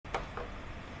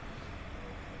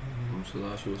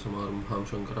सदाशिवसमारम्भां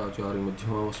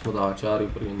शङ्कराचार्यमध्यमाम्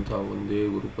अस्मदाचार्यपर्यन्तां वन्दे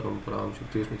गुरुपरम्परां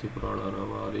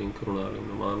श्रुतिस्मृतिपुराणानामालयं करुणालयं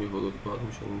नमामि भगवत्पादं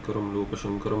शङ्करं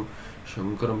लोकशङ्करं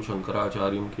शङ्करं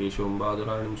शङ्कराचार्यं केशवं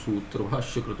बादरायणं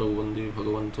सूत्रभाष्यकृतौ वन्दे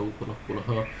भगवन्तौ पुनः पुनः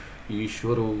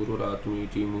ईश्वरो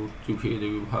गुरुरात्मेति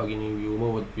मूर्तिभेदविभागिने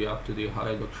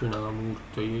व्योमवद्व्याप्तदेहाय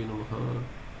दक्षिणामूर्तये नमः।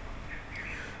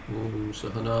 ओम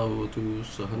सहनावतु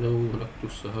सहनौ भुनक्तु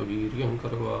सह वीर्यं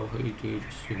करवावहै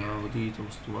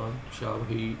तेजस्विनावधीतमस्तु मा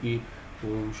विद्विषावहै।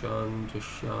 ओम शान्तिः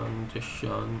शान्तिः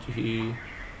शान्तिः।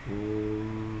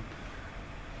 ओम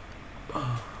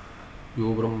यो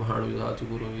ब्रह्माण्ड विधाति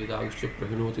पूर्वं वेदागश्च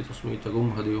प्रहिणोति तस्मै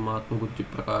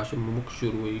तगुंहदेवमात्मबुद्धिप्रकाशं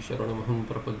मुमुक्षुर्वै शरणमहं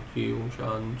प्रपद्ये। ओम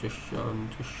शान्तिः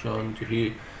शान्तिः शान्तिः।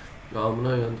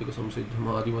 कामना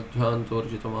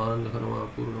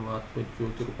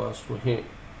यान्तिकसंसिद्धमादिमध्यान्तोर्जितमानन्दघनमापूर्णमात्मज्योतिरुपास्महे।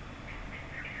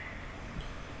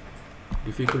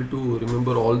 Difficult to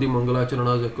remember all the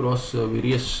Mangalacharanas across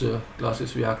various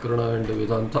classes, Vyakarana and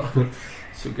Vedanta.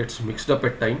 So it gets mixed up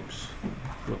at times.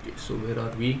 Okay, so where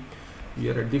are we? We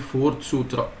are at the fourth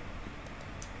sutra.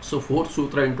 So fourth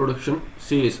sutra introduction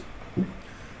says,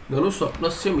 Nanu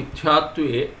swapnasya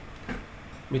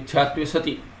mithyatve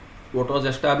sati. What was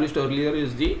established earlier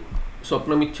is the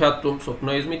swapna mithyatvam.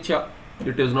 Swapna is mithya.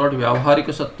 It is not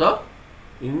vyavaharika satta.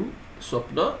 In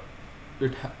swapna,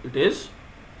 it is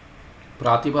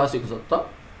Pratibhasik satta.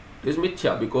 It is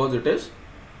mithya because it is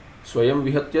swayam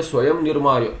vihatya swayam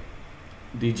nirmaya.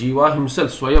 The jiva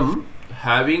himself, swayam,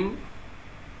 having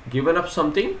given up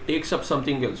something, takes up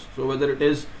something else. So whether it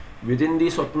is within the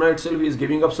swapna itself, he is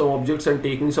giving up some objects and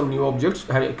taking some new objects,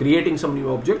 creating some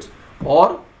new objects,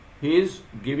 or he is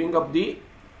giving up,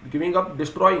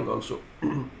 destroying also,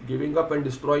 giving up and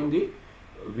destroying the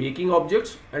waking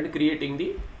objects and creating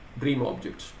the dream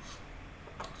objects.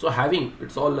 So having,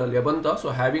 it's all Lebanta. So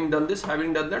having done this,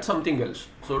 having done that, something else.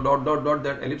 So ...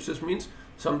 that ellipsis means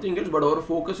something else, but our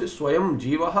focus is Swayam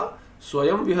Jivaha,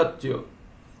 Swayam Vihatya,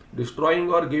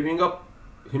 destroying or giving up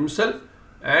himself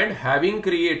and having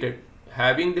created,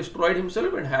 having destroyed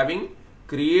himself and having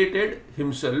created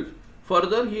himself.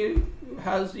 Further, he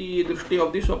has the drishti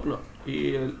of the Swapna.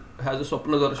 He has a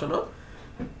Swapna Darshana.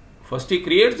 First he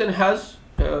creates, then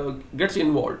gets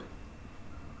involved,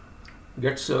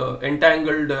 gets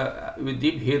entangled with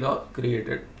the Bheda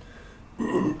created.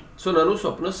 So, Nanu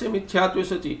Swapnasya Mithyatve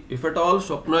Sati. If at all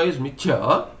Swapna is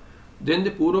Mithya, then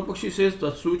the Purva Pakshi says,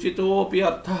 Tatsuchito api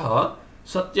arthaha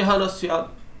satyaha na syat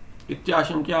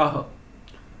ityashankyaha.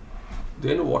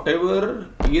 Then whatever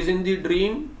is in the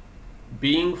dream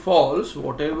being false,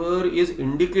 whatever is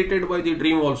indicated by the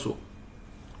dream also,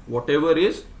 whatever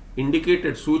is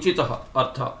indicated, Suchitaha,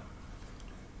 Artha,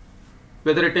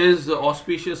 whether it is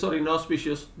auspicious or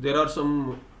inauspicious, there are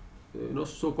some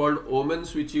so-called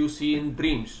omens which you see in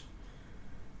dreams.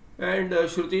 And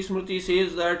Shruti Smriti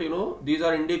says that these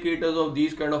are indicators of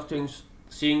these kind of things.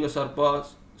 Seeing a sarpa,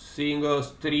 seeing a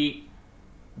stri,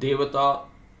 devata,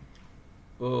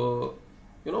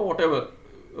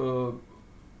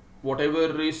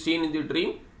 whatever is seen in the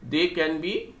dream, they can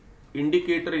be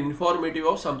indicator, informative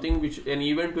of something, which an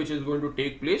event which is going to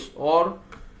take place, or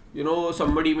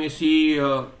somebody may see,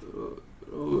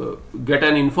 get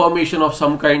an information of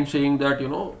some kind saying that,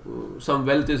 some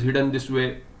wealth is hidden this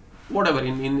way, whatever,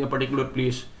 in a particular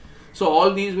place. So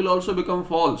all these will also become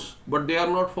false, but they are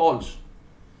not false.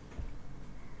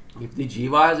 If the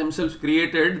jiva has himself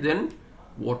created, then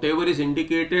whatever is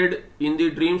indicated in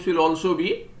the dreams will also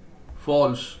be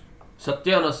false.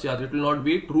 Satya nasyat, it will not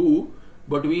be true,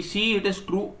 but we see it is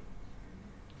true.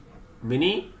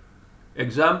 Many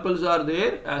examples are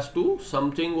there as to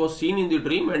something was seen in the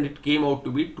dream and it came out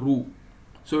to be true.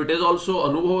 So it is also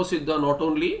Anubhava Siddha, not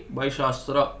only by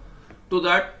Shastra. To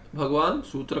that, Bhagavan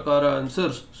Sutrakara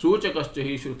answers, Suchakascha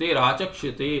hi shrute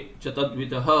rachakshate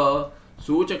chatadvidaha.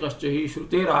 Suchakascha hi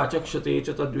shrute rachakshate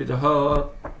chatadvidaha.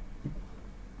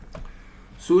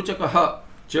 Suchakaha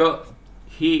cha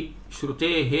hi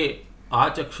shrute he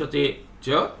achakshate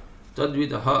cha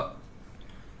tadvidaha.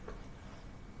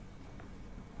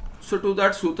 So to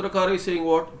that, Sutrakara is saying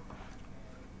what?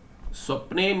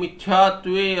 Swapne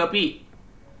mithyatve api.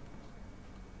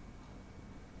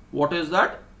 What is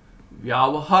that?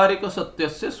 Vyavaharika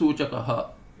satyasya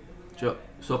suchakaha.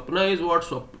 Swapna is what?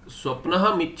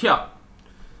 Swapnaha mithya.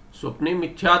 Swapne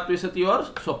mithyatve sati or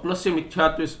swapnasya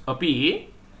mithyatve api.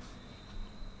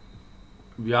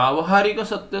 Vyavaharika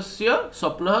satyasya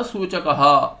swapnaha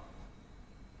suchakaha.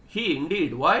 He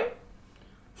indeed. Why?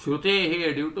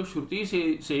 Shrutehe, due to Shruti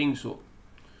saying so.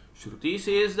 Shruti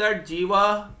says that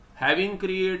Jiva, having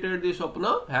created the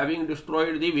Swapna, having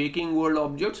destroyed the waking world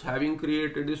objects, having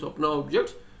created the Swapna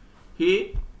objects,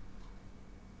 he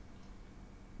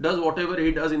does whatever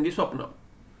he does in the Swapna.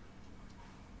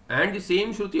 And the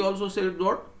same Shruti also said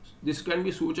that this can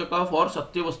be Suchaka for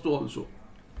Satya Vastu also.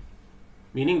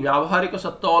 Meaning Vyavaharika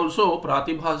Satta also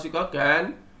Pratibhasika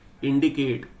can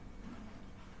indicate.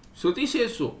 Shruti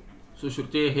says so. So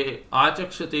Shrutehe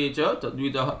Achakshate cha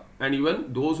Tadvidaha. And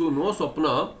even those who know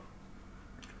Swapna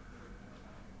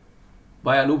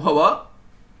by Anubhava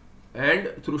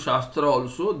and through Shastra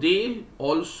also, they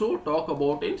also talk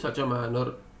about in such a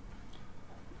manner.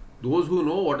 Those who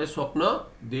know what is Swapna,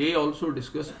 they also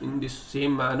discuss in this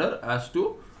same manner as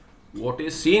to what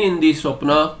is seen in the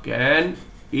Swapna can,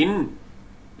 in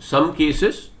some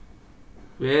cases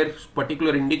where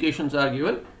particular indications are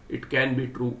given, it can be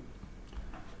true.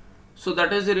 So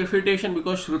that is the refutation,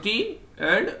 because Shruti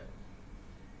and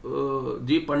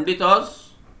the Panditas,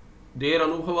 their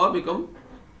Anubhava become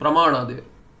Pramana there.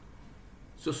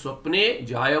 So Swapne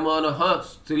Jayamanaha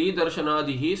Stri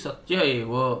Darshanadihi Satya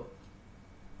Eva.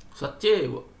 Satya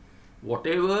Eva.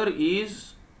 Whatever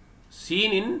is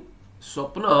seen in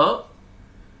Swapna,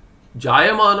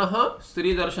 Jayamanaha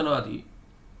Stri Darshanadi.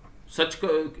 Such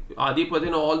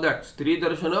Adipadina, all that. Stri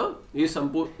Darshana is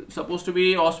supposed to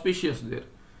be auspicious there.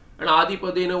 And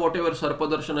Adipadina, whatever Sarpa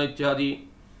Darshana Ityadi,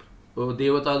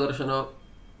 Devata Darshana,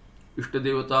 Ishta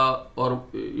Devata, or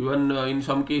even in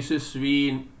some cases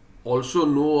we also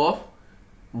know of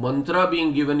mantra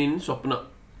being given in Swapna.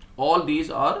 All these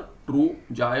are true.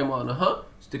 Jayamanaha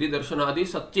Stri Darshanadi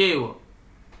Satyeva.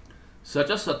 Such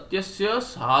a Satyasya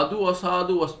Sadhu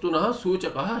Asadu Vastunaha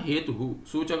Suchakaha Hetuhu.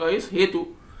 Suchaka is Hetu.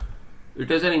 It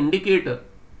is an indicator.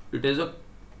 It is a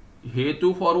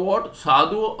Hetu for what?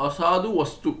 Sadhu Asadu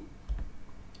Vastu.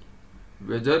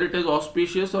 Whether it is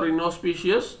auspicious or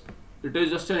inauspicious, it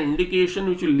is just an indication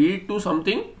which will lead to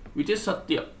something which is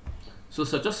Satya. So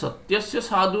such a Satyasya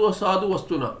Sadhu Asadu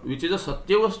Vastuna, which is a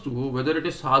Satya Vastu, whether it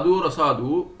is Sadhu or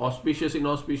Asadu, auspicious,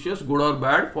 inauspicious, good or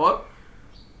bad, for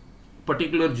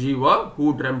particular Jiva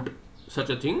who dreamt such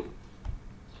a thing,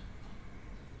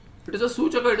 it is a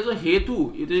Suchaka, it is a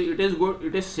Hetu,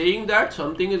 it is saying that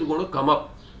something is going to come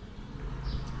up.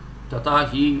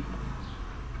 Tatahi,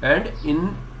 and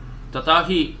in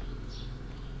Tatahi,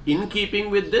 in keeping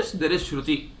with this, there is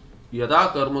Shruti.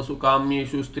 Yada karmasu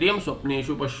kamyeshu striyam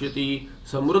swapneshu pashyati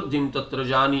samruddhim tatra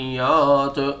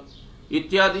janiyat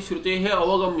ityadi shrutehe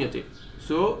avagamyate.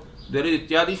 So there is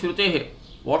ityadi shrutehe.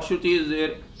 What Shruti is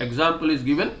there? Example is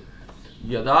given.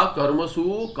 Yada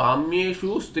karmasu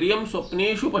kamyeshu striyam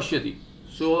swapneshu pashyati.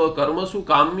 So karmasu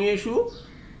kamyeshu,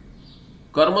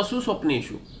 karmasu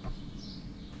swapneshu.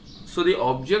 So the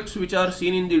objects which are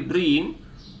seen in the dream,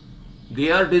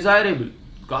 they are desirable.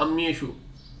 Kamyeshu.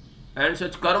 And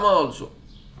such karma also,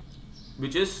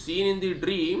 which is seen in the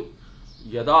dream,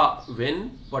 yada,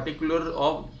 when particular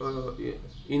of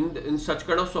in such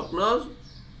kind of swapnas,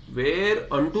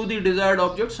 where unto the desired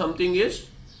object something is,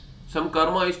 some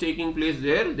karma is taking place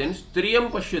there, then striyam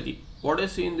pashyati. What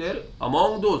is seen there?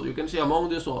 Among those, you can say among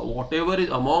this, whatever is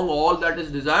among all that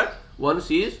is desired, one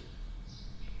sees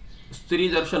stri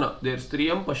darshana, there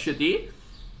striyam pashyati.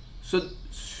 So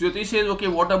Shruti says, okay,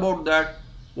 what about that?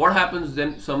 What happens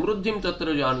then? Samruddhim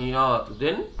tatra janiyat.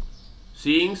 Then,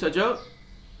 seeing such a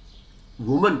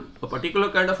woman, a particular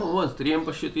kind of a woman, striyam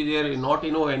pashyati, there, not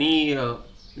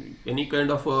any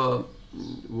kind of a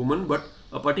woman, but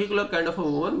a particular kind of a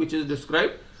woman which is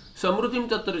described, samruddhim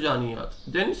tatra janiyat.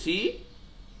 Then see,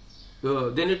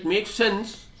 then it makes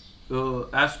sense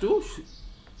as to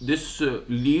this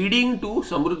leading to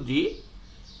samruddhi,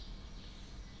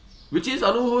 which is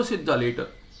anubhava siddha later.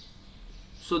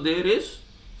 So there is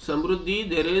samruddhi,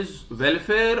 there is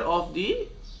welfare of the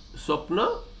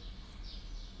swapna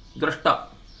drashta,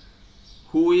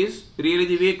 who is really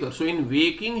the waker. So in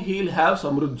waking he will have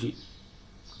samruddhi.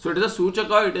 So it is a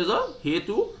suchaka, it is a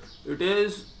hetu, it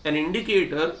is an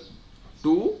indicator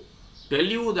to tell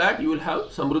you that you will have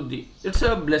samruddhi. It's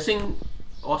a blessing,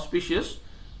 auspicious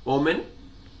omen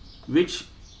which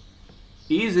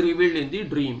is revealed in the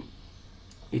dream.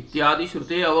 Ityadi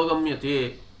Shrute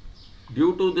avagamyate.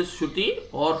 Due to this Shruti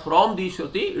or from the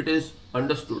Shruti, it is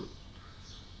understood.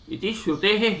 Iti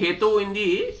Shrutehe hetu in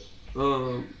the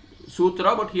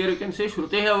sutra, but here you can say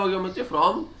Shrutehe avagamyate,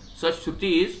 from such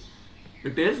Shrutis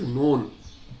it is known.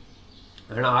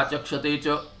 And achakshate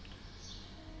cha,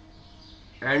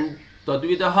 and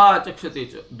tadvidaha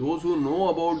achakshate cha. Those who know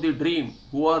about the dream,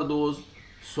 who are those?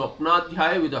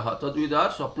 Swapnadhyaya vidaha.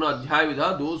 Tadvidar swapnadhyaya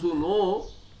vidaha. Those who know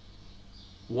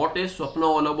what is swapna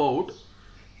all about,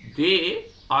 they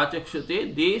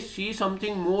achakshate, they see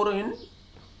something more in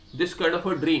this kind of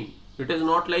a dream. It is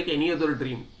not like any other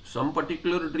dream. Some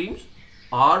particular dreams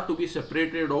are to be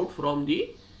separated out from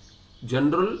the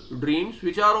general dreams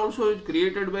which are also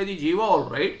created by the jiva, all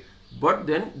right, but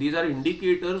then these are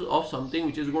indicators of something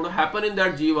which is going to happen in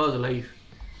that jiva's life.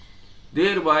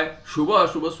 Thereby shubha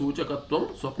ashubha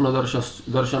suchakatvam swapna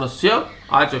darshanasya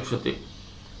achakshate.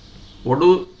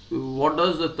 What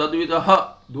does the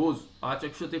tadvidaha, those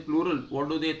achakshate plural, what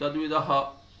do they tadvidaha?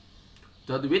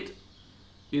 Tadvid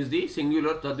is the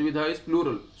singular, tadvidha is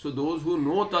plural. So those who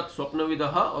know tat swapna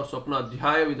vidaha or swapna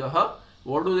adhyaya vidaha,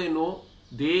 what do they know?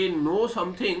 They know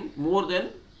something more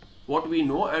than what we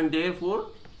know, and therefore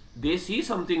they see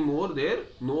something more there,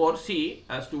 know or see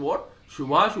as to what?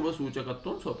 Shubha shubha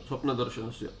suchakatvam swapna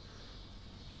darshanasya.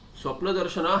 Swapna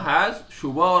darshana has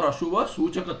shubha or ashubha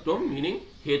suchakatvam, meaning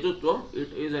hetutvam.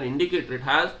 It is an indicator. It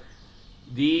has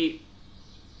the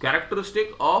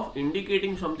characteristic of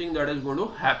indicating something that is going to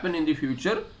happen in the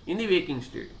future in the waking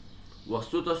state.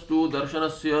 Vastutastu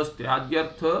darshanasya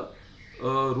styadyartha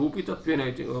rupitattvena.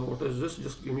 I think, what is this?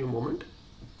 Just give me a moment.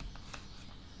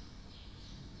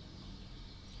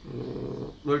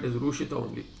 No, it is rushita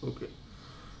only. Okay.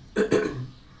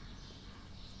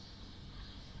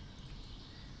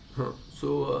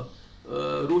 So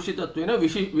rushitatvena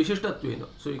vishishtatvena.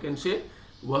 So you can say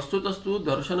vastutastu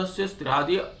darshanasya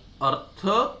stryadi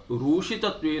artha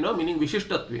rushitatvena, meaning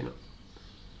vishishtatvena.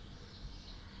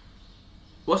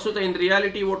 Vastuta, in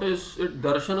reality, what is it?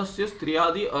 Darshanasya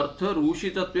stryadi artha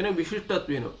rushitatvena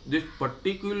vishishtatvena. This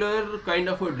particular kind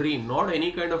of a dream, not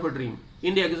any kind of a dream.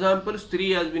 In the example,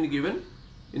 stri has been given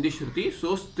in the Shruti.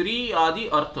 So stri adi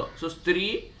artha. So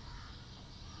stri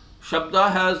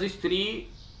shabda has the stri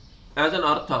as an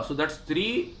artha. So that's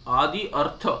stri adi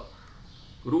artha.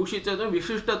 Rushita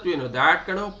vishishtatvena. That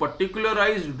kind of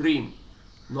particularized dream,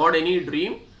 not any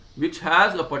dream, which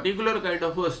has a particular kind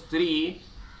of a stri.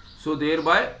 So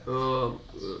thereby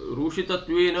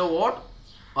rushitatvena what?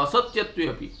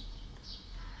 Asatyatveapi.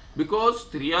 Because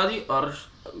striyadi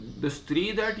the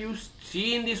stri that you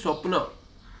see in the swapna,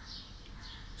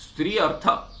 stri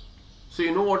artha. So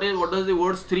you know what does the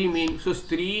word stri mean? So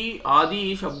stri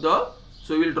adi shabda.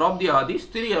 So we will drop the adi.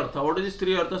 Stri artha. What is the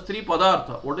stri artha? Stri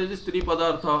padartha. What is the stri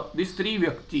padartha? The stri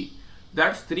vyakti.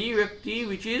 That stri vyakti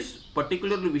which is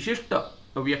particularly vishishta,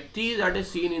 a vyakti that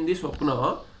is seen in the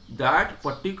swapna, that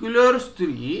particular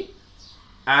stri,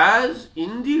 as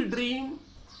in the dream,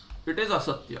 it is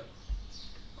asatya.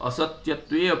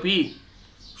 Asatyatve api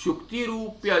shukti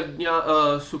rupya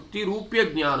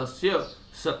jnanasya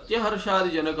satya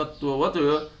harshadi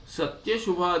janakatvavat satya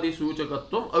shubhadi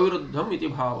suchakatvam aviruddham iti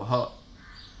bhavaha.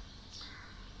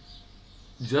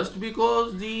 Just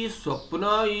because the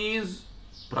swapna is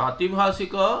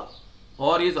pratibhasika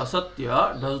or is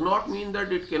asatya does not mean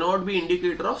that it cannot be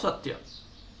indicator of satya.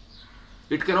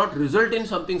 It cannot result in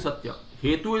something satya.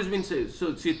 Hetu has been said.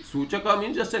 So see, suchaka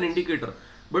means just an indicator.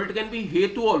 But it can be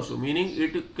hetu also, meaning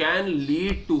it can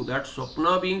lead to that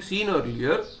swapna being seen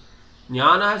earlier.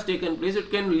 Jnana has taken place. It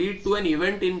can lead to an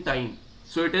event in time.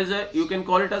 So it is you can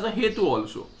call it as a hetu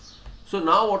also. So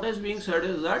now what is being said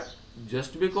is that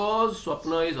just because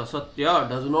swapna is asatya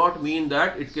does not mean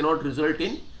that it cannot result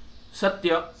in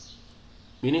satya.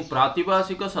 Meaning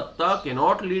pratibhasika satta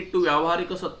cannot lead to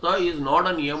vyavaharika satta is not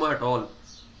a niyama at all.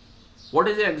 What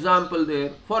is the example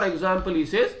there? For example, he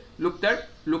says, look at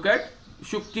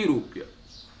shukti rupya.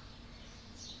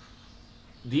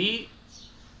 The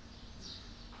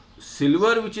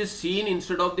silver which is seen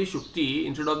instead of the shukti,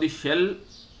 instead of the shell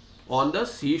on the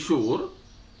seashore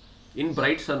in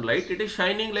bright sunlight, it is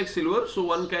shining like silver, so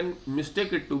one can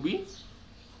mistake it to be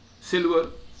silver.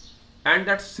 And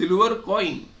that silver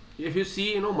coin, if you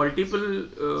see,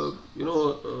 multiple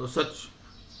such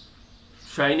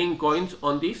shining coins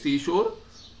on the seashore,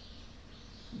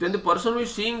 then the person who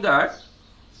is seeing that,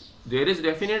 there is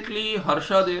definitely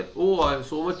harsha there. Oh,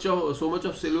 so much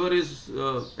of silver is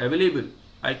available.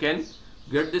 I can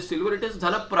get this silver. It is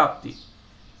dhana prapti.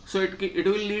 So it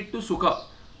will lead to sukha.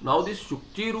 Now this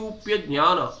shukti rupya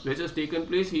jnana which has taken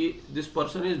place, this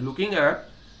person is looking at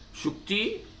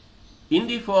shukti in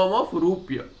the form of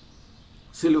rupya,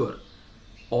 silver.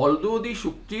 Although the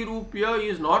shukti rupya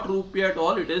is not rupya at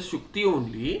all, it is shukti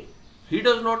only. He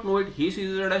does not know it. He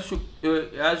sees it as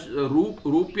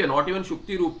rupya, not even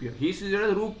shukti rupya. He sees it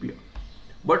as rupya.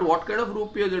 But what kind of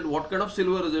rupya is it? What kind of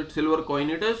silver is it? Silver coin.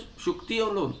 It is shukti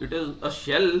alone. It is a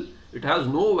shell. It has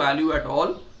no value at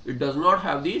all. It does not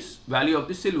have the value of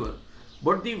the silver.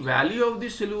 But the value of the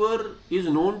silver is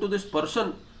known to this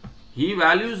person. He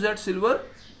values that silver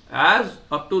as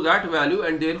up to that value,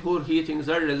 and therefore he thinks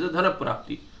that it is a dhana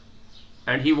prapti.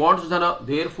 And he wants dhana.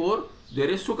 Therefore, there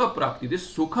is sukha prapti.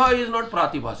 This sukha is not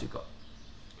pratibhasika.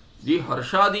 The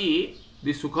harshadi,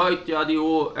 the sukha ityadi,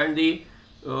 and the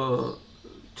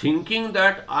thinking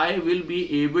that I will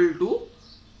be able to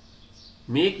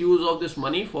make use of this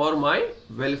money for my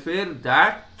welfare,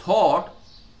 that thought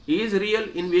is real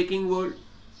in waking world.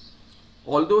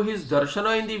 Although his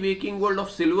darshana in the waking world of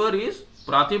silver is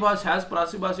pratibhas, has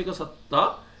pratibhasika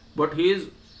satta, but his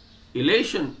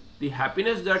elation, the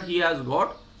happiness that he has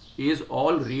got, is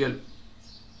all real.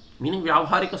 Meaning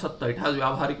vyavharika satta, it has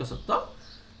vyavharika satta.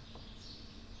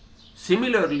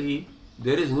 Similarly,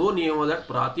 there is no niyama that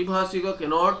pratibhasika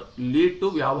cannot lead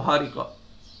to vyavharika.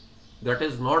 That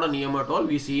is not a niyama at all.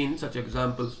 We see in such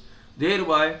examples.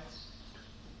 Thereby,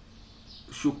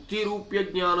 shukti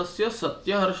rupya jnanasya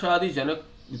satya harshadi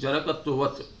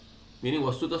janakatvat, meaning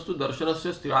vastutastu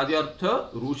darshanasya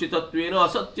stiradyartha rushitatvena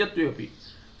asatyatvepi.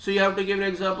 So you have to give an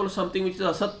example of something which is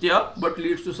asatya but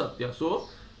leads to satya. So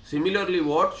similarly,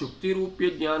 what shukti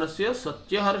rupya jnanasya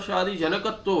satya harshadi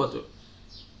janakatvat,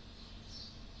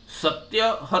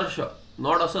 satya harsha,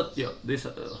 not asatya. This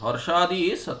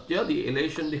harshadi is satya, the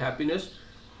elation, the happiness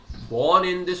born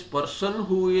in this person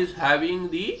who is having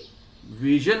the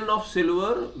vision of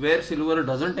silver, where silver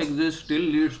doesn't exist, still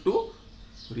leads to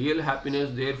real happiness.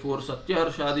 Therefore, satya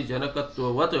harshadi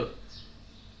janakatvat,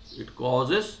 it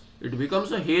causes, it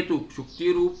becomes a hetu,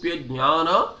 shukti rupya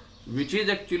jnana, which is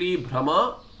actually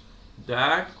brahma,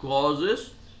 that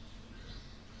causes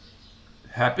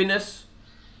happiness,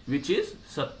 which is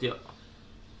satya.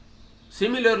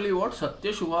 Similarly, what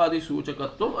satya shubhadi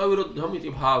suchakatvam aviruddham iti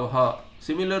bhavaha.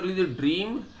 Similarly, the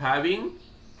dream having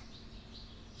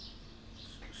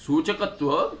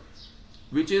suchakatva,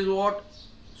 which is what?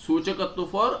 Suchakatva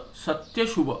for satya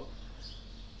shubha,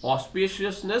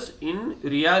 auspiciousness in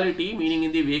reality, meaning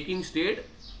in the waking state.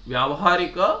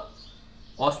 Vyavaharika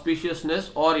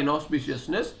auspiciousness or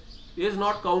inauspiciousness is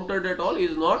not countered at all,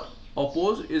 is not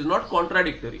opposed, is not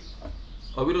contradictory.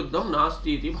 Aviruddham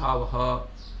nasti iti bhavaha.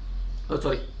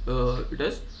 It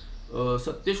is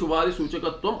satya shubhadi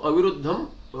suchakatvam aviruddham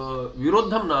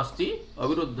viruddham nasti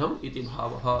aviruddham iti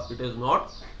bhavaha. It is not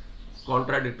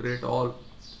contradictory at all.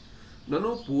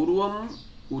 Nanu purvam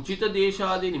uchita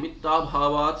deshadi nimitta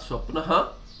bhavat swapnaha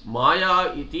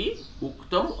maya iti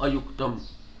uktam ayuktam.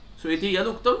 So iti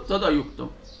yad uktam tad ayuktam.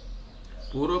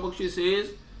 Purvapakshi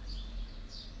says,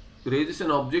 raises an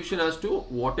objection as to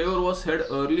whatever was said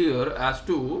earlier as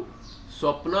to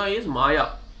swapna is maya.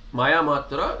 Maya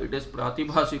matra, it is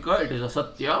pratibhasika, it is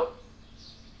asatya.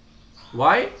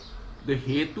 Why? The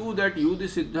hetu that you, the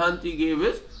Siddhanti, gave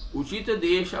is uchita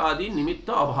desha adi nimitta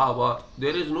abhavat.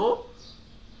 There is no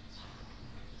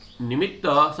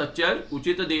nimitta such as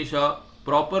uchita desha,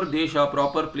 proper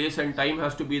place and time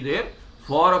has to be there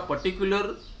for a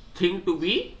particular thing to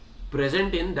be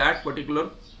present in that particular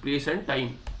place and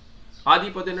time.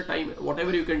 Adipadena time,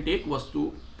 whatever you can take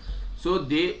vastu. So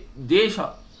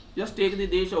desha, just take the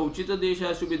desha, uchita desha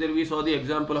has to be there. We saw the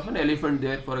example of an elephant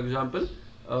there, for example,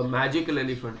 a magical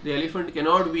elephant. The elephant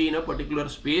cannot be in a particular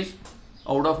space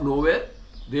out of nowhere.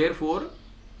 Therefore,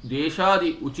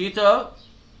 deshadi, uchita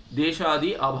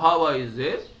deshadi abhava is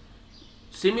there.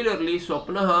 Similarly,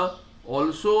 swapnaha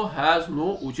also has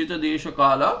no uchita desha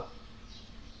kala.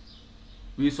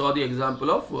 We saw the example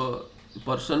of a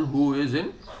person who is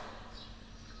in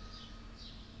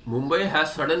Mumbai,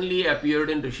 has suddenly appeared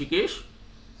in Rishikesh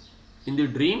in the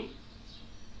dream.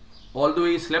 Although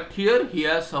he slept here, he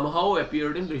has somehow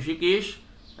appeared in Rishikesh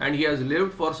and he has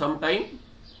lived for some time,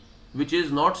 which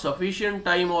is not sufficient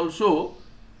time also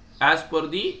as per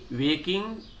the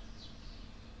waking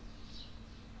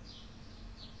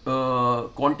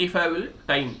quantifiable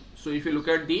time. So if you look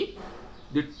at the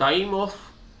time of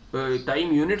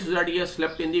time units that he has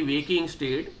slept in the waking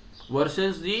state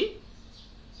versus the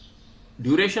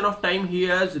duration of time he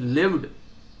has lived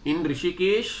in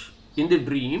Rishikesh in the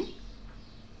dream,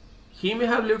 he may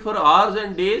have lived for hours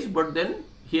and days, but then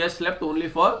he has slept only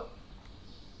for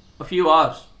a few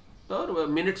hours or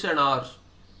minutes and hours.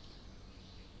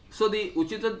 So the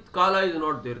uchita kala is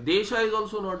not there. Desha is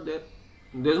also not there.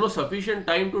 There is no sufficient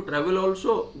time to travel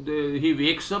also. He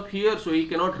wakes up here, so he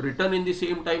cannot return in the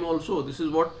same time also. This is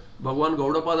what Bhagavan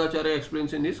Gaudapadacharya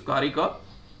explains in his Karika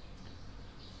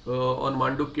on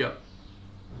Mandukya.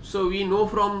 So we know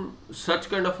from such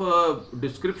kind of a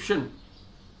description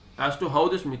as to how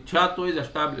this mithyatva is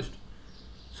established.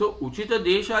 So uchita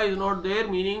desha is not there,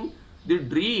 meaning the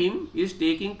dream is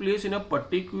taking place in a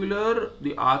particular,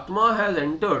 the Atma has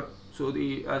entered. So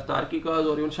as Tarkikas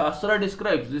or even Shastra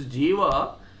describes, this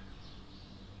Jiva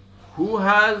who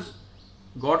has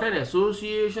got an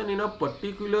association in a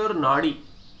particular nadi.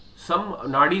 Some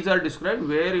nadis are described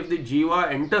where if the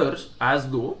Jiva enters as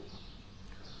though,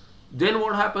 then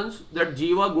what happens? That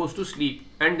Jiva goes to sleep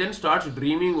and then starts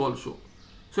dreaming also.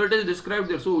 So it is described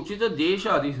there. So Uchita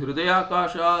Desha, the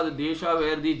Hridayakasha, the Desha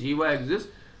where the Jiva exists,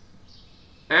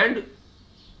 and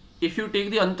if you take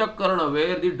the Antakarana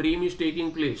where the dream is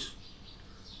taking place,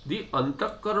 the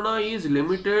Antakarana is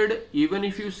limited even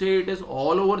if you say it is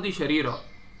all over the Sharira.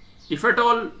 If at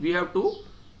all we have to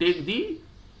take the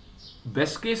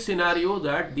best case scenario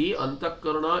that the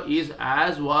Antakarana is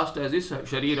as vast as the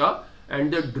Sharira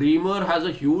and the dreamer has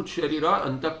a huge Sharira,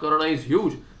 Antakarana is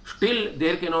huge, still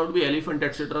there cannot be elephant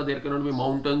etc., there cannot be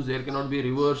mountains, there cannot be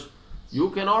rivers, you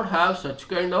cannot have such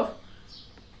kind of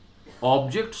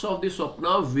objects of the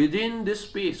Swapna within this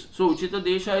space. So Uchita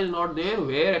Desha is not there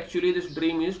where actually this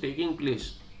dream is taking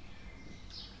place.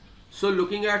 So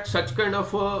looking at such kind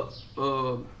of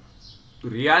a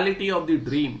reality of the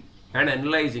dream and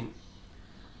analyzing,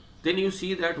 then you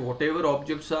see that whatever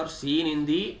objects are seen in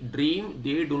the dream,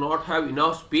 they do not have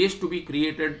enough space to be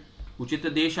created. Uchita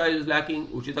Desha is lacking,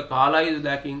 Uchita Kala is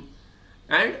lacking,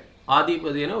 and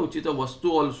Adipadena, Uchita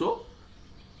Vastu also.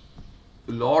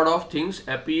 Lot of things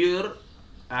appear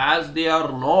as they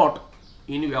are not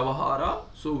in Vyavahara.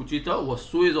 So Uchita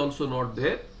Vastu is also not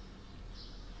there.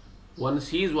 One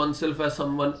sees oneself as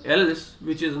someone else,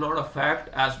 which is not a fact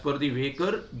as per the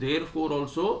Vaker. Therefore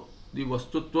also the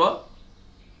Vastutva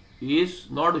is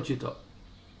not Uchita.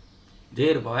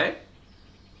 Thereby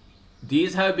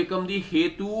these have become the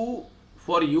Hetu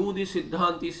for you, the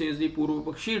Siddhanti, says the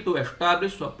Purvapakshi, to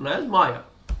establish Swapna as Maya.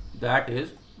 That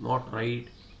is not right.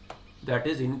 That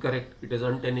is incorrect. It is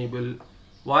untenable.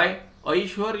 Why?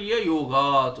 Aishwarya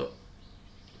Yogat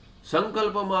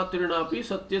Sankalpa Matrinapi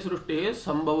Satya Srushte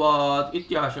Sambhavat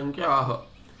Ityashankyaha.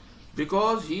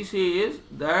 Because he says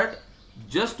that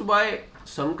just by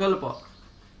Sankalpa.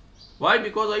 Why?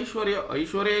 Because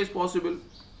Aishwarya is possible.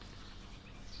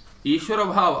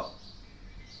 Ishvara Bhava.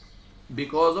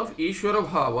 Because of Ishvara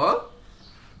Bhava,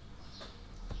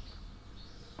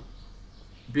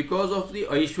 because of the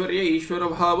Aishwarya,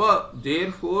 Ishvara Bhava,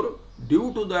 therefore,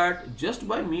 due to that, just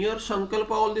by mere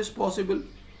Sankalpa, all this possible.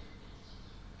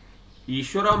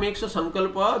 Ishvara makes a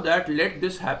Sankalpa that let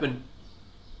this happen.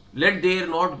 Let there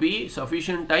not be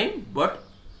sufficient time, but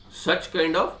such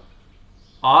kind of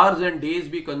hours and days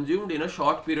be consumed in a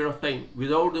short period of time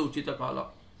without the Uchita Kala.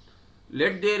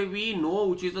 Let there be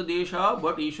no Uchita Desha,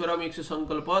 but Ishvara makes a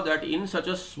Sankalpa that in such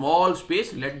a small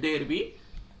space, let there be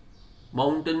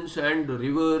mountains and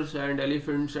rivers and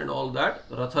elephants and all that.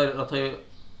 Ratha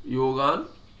Yogan,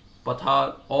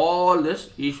 Patha, all this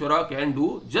Ishvara can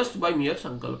do just by mere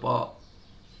Sankalpa.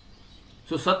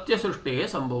 So Satya Srushte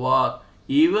Sambhavat.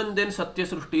 Even then Satya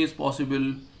Srushti is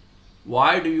possible.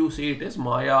 Why do you say it is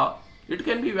Maya? It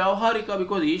can be Vyavaharika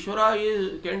because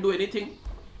Ishvara can do anything.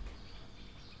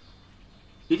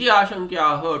 Iti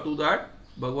ashankyaha. To that,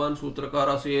 Bhagavan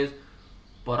Sutrakara says,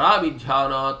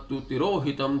 Parabhidhyanat tu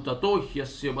tirohitam tato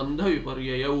hyasya bandha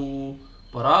viparyayau.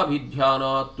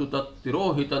 Parabhidhyanat tu tat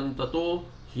tirohitam tato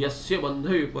hyasya bandha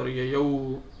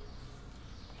viparyayau.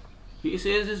 He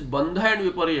says this bandha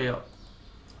and viparyaya.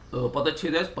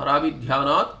 Padacheda is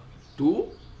Parabhidhyanat tu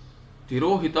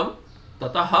tirohitam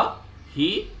tataha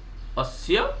hi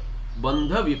asya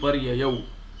bandha viparyayau.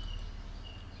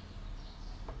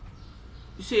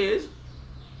 He says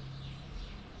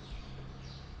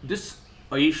this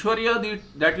Aishwarya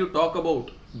that you talk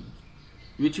about,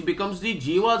 which becomes the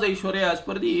Jiva's Aishwarya as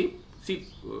per the, see,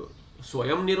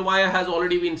 Swayam Nirvaya has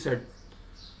already been said.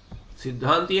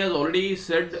 Siddhanti has already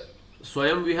said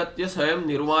Swayam Vihatya Swayam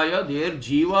Nirvaya, there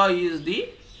Jiva is the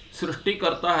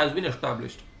Srishtikarta has been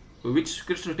established. Which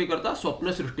Srishtikarta?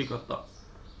 Swapna Srishtikarta.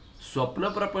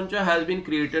 Swapna Prapancha has been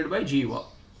created by Jiva.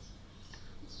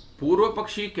 Purva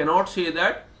Pakshi cannot say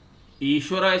that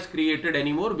Ishvara is created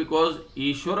anymore because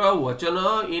Ishvara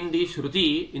Vachana in the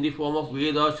Shruti, in the form of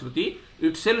Veda Shruti,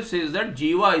 itself says that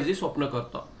Jiva is the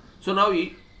Swapnakarta. So now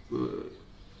the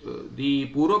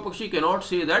Purva Pakshi cannot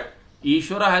say that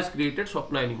Ishvara has created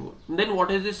Swapna anymore. And then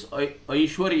what is this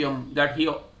Aishwaryam that he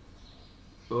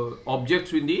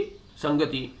objects in the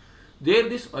Sangati? There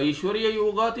this Aishwarya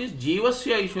Yogat is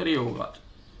Jivasya Aishwarya Yogat.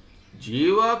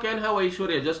 Jiva can have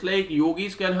Aishwarya, just like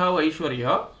yogis can have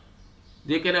Aishwarya,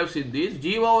 they can have Siddhis.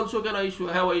 Jiva also can have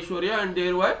Aishwarya and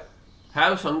thereby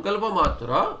have Sankalpa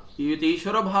Matra. With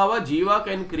Ishvara Bhava, Jiva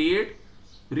can create.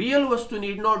 Real Vastu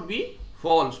need not be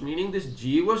false, meaning this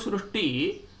Jiva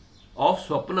Srushti of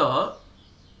Swapna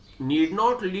need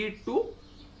not lead to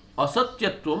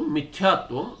Asatyatvam,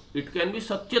 Mithyattvam. It can be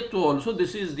Satyatva also.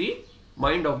 This is the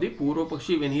mind of the Purva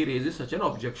Pakshi when he raises such an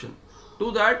objection.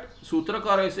 To that,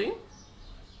 Sutrakara is saying,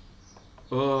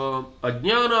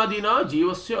 Ajnanadina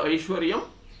Jivasya Aishwaryam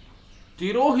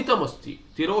Tirohitam Asti.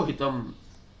 Tirohitam.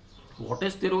 What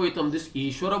is Tirohitam? This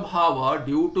Ishvara Bhava,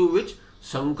 due to which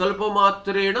sankalpa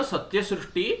matrena satya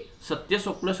srishti, satya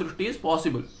swapna srishti is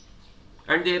possible,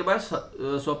 and thereby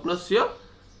swapnasya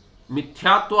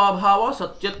mithyatva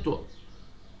satyatva,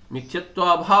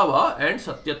 mithyatva and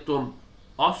satyatvam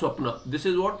of swapna. This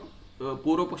is what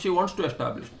Purva Pakshi wants to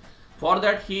establish. For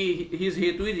that, his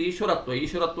hetu is Ishwaratva.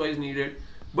 Ishwaratva is needed.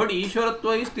 But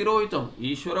Ishwaratva is Tirohitam.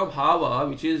 Ishwara Bhava,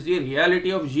 which is the reality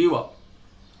of Jiva.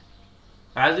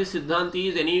 As the Siddhanti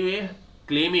is anyway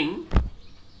claiming,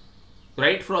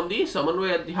 right from the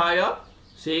Samanvaya Adhyaya,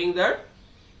 saying that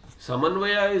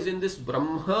Samanvaya is in this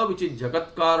Brahma, which is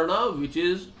Jagat Karana, which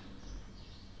is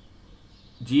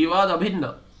Jivad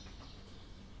Abhinna.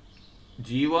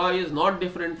 Jiva is not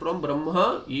different from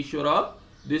Brahma, Ishvara.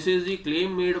 This is the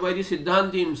claim made by the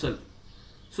Siddhanti himself.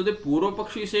 So the Purva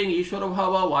Pakshi is saying Ishvara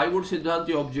Bhava, why would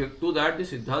Siddhanti object to that? The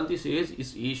Siddhanti says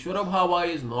Ishvara Bhava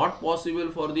is not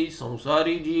possible for the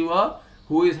Samsari Jiva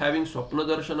who is having Swapna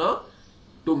Darshana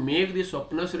to make the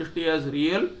Swapna Srishti as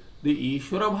real. The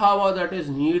Ishvara Bhava that is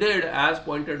needed, as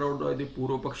pointed out by the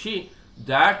Purva Pakshi,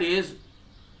 that is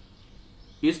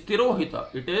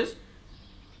Tirohita. It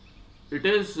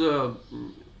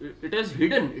is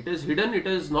hidden. It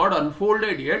is not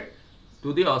unfolded yet.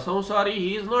 To the asamsari,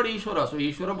 he is not Ishvara. So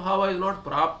Ishvara Bhava is not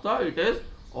Prapta. It is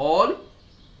all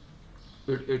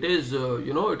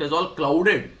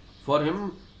clouded for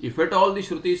him. If at all the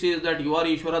Shruti says that you are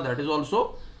Ishvara, that is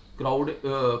also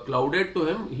clouded to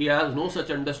him. He has no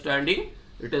such understanding.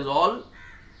 It is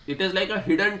like a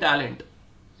hidden talent.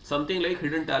 Something like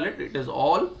hidden talent. It is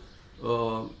all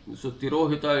so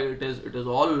Tirohita, it is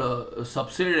all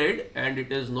subsided, and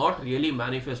it is not really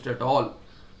manifest at all.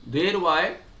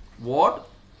 Thereby, what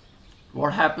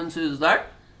happens is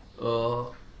that tatahi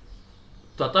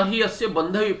asya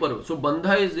bandha viparya. So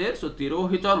bandha is there. So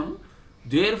Tirohitam.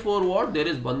 Therefore, what? There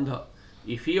is bandha.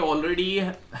 If he already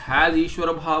has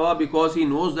Ishvara Bhava because he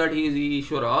knows that he is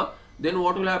Ishvara, then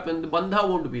what will happen? The bandha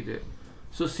won't be there.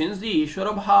 So since the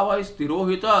Ishvara Bhava is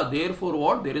Tirohita, therefore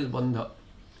what? There is bandha.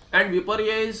 And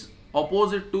Viparya is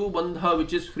opposite to bandha,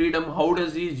 which is freedom. How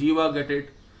does the Jiva get it?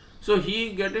 So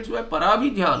he gets it by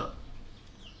parabhidhyana.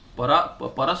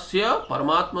 Parasya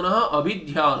Paramatmanaha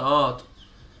abhidhyanat.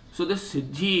 So this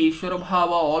Siddhi, Ishvara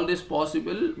Bhava, all this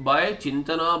possible by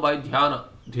Chintana, by Dhyana,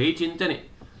 Dhey Chintane.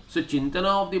 So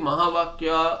Chintana of the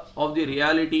Mahavakya, of the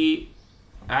reality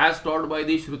as taught by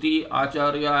the Shruti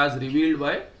Acharya, as revealed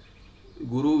by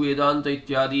Guru Vedanta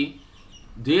Ityadi.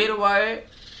 Thereby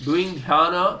doing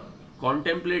dhyana,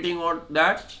 contemplating on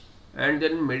that, and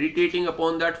then meditating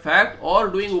upon that fact, or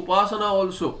doing upasana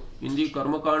also. In the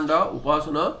Karma Kanda,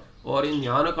 upasana, or in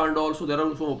Jnana Kanda also, there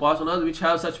are some upasanas which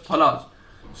have such phalas.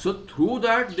 So through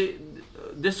that,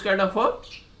 this kind of a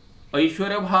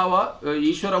Ishvara Bhava,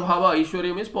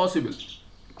 Ishwaryam is possible.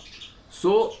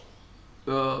 So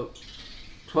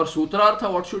for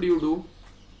Sutrartha, what should you do?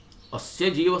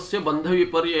 Asya Jivasya Bandha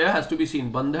Viparya has to be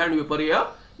seen. Bandha and Viparya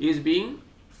is being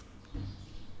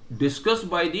discussed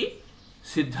by the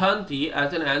Siddhanti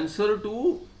as an answer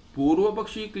to Purva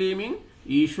Pakshi claiming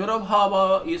Ishvara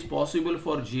Bhava is possible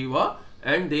for Jiva,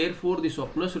 and therefore the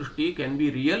Swapna Srishti can be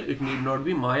real, it need not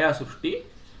be Maya Srishti.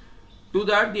 To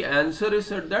that, the answer is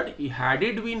said that had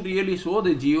it been really so,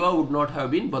 the Jiva would not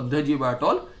have been Baddha Jiva at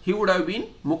all, he would have been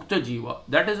Mukta Jiva.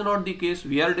 That is not the case.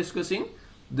 We are discussing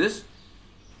this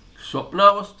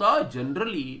Swapna Avastha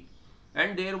generally,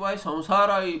 and thereby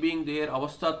Samsara being there,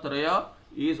 Avastha Traya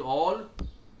is all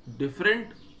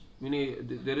different.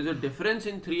 There is a difference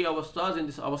in three avasthas in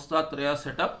this avastha traya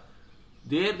setup.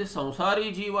 There the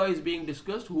samsari jiva is being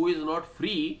discussed, who is not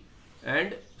free,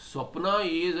 and swapna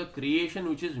is a creation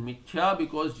which is mithya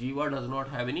because jiva does not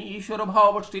have any Ishvara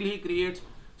bhava, but still he creates.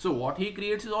 So what he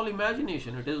creates is all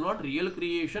imagination. It is not real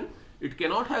creation. It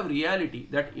cannot have reality.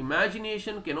 That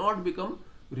imagination cannot become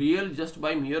real just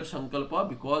by mere sankalpa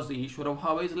because the Ishvara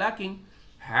bhava is lacking.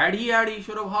 Had he had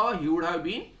Ishvara Bhava, he would have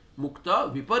been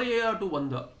Mukta Viparya to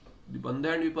Bandha. The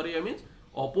Bandha and Viparya means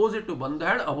opposite to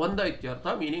Bandha and Abandha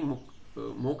Ityartha, meaning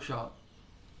Moksha.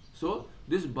 So,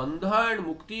 this Bandha and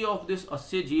Mukti of this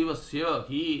Asya Jivasya,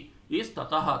 he is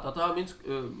Tataha. Tataha means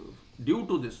due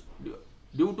to this.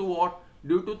 Due to what?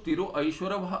 Due to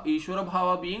Ishvara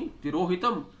Bhava being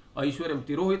Tirohitam Aishwaryam.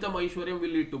 Tirohitam Aishwaryam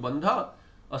will lead to Bandha,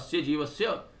 Asya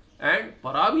Jivasya. And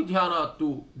Parabhidhyana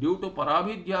too. Due to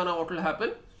Parabhidhyana, what will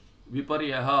happen?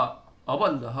 Viparyaha,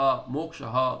 Abandhaha,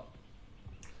 Mokshaha.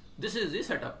 This is the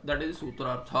setup. That is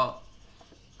Sutrartha.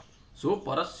 So,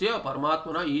 Parasya,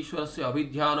 Paramatmana, Ishwarasya,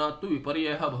 Abhidhyana tu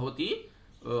Viparyaha bhavati,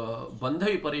 Bandha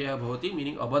Viparyaha bhavati,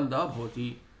 meaning Abandha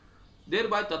bhavati.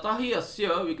 Thereby, Tatahi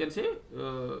Asya, we can say,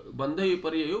 Bandha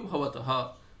Viparyayu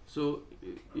bhavataha. So,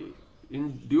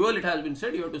 in dual it has been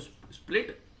said, you have to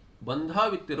split Bandha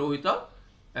with Tirohita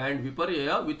and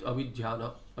Viparyaya with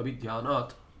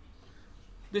Abhidhyanat.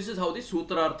 This is how the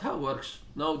Sutrartha works.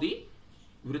 Now the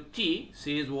Vritti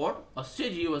says what? Asya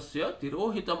Jivasya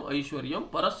Tirohitam Aishwaryam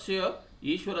Parasya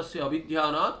Ishwarasya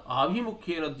Abhidhyanat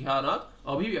Abhimukhena Dhyanat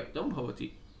Abhivyaktam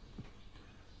Bhavati.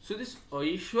 So this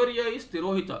Aishwarya is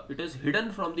Tirohita. It is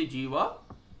hidden from the Jiva.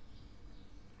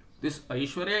 This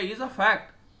Aishwarya is a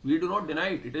fact. We do not deny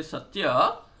it. It is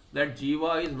Satya that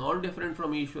Jiva is non-different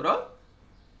from Ishvara,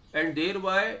 and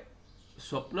thereby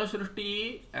Swapna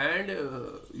Srishti, and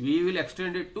we will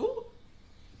extend it to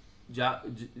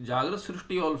Jagrat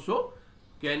Srishti also,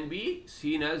 can be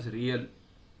seen as real.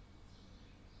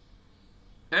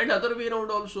 And other way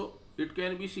around also, it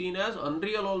can be seen as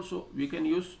unreal also. We can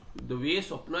use the way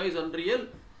Swapna is unreal,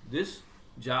 this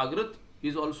Jagrat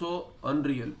is also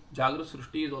unreal. Jagrat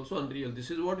Srishti is also unreal. This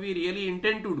is what we really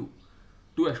intend to do.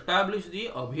 To establish the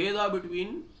Abheda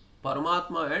between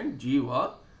Paramatma and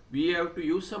Jiva, we have to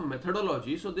use some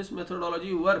methodology. So this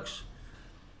methodology works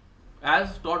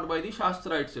as taught by the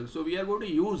Shastra itself. So we are going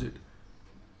to use it.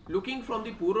 Looking from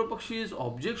the Purva Pakshi's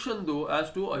objection though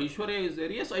as to Aishwarya is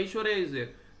there, yes, Aishwarya is there.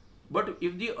 But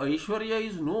if the Aishwarya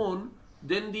is known,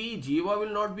 then the Jiva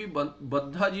will not be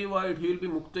Baddha Jiva, he will be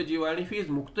Mukta Jiva. And if he is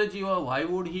Mukta Jiva, why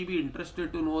would he be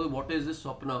interested to know what is this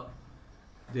Swapna?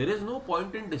 There is no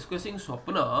point in discussing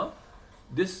Swapna.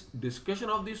 This discussion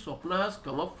of the Swapna has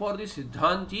come up for the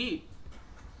Siddhanti.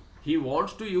 He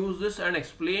wants to use this and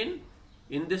explain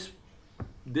in this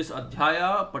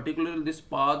Adhyaya, particularly this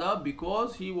Pada,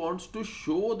 because he wants to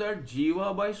show that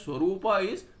Jiva by Swarupa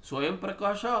is Swayam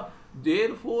Prakasha.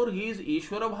 Therefore, his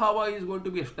Ishvara Bhava is going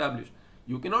to be established.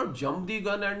 You cannot jump the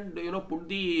gun and put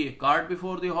the cart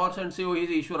before the horse and say, oh, he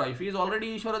is Ishvara. If he is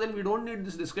already Ishvara, then we don't need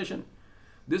this discussion.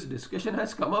 This discussion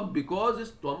has come up because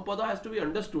this Tvam-pada has to be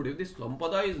understood. If this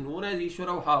Tvam-pada is known as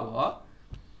Ishvara Bhava,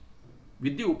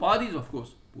 with the Upadhis of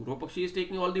course, Purva Pakshi is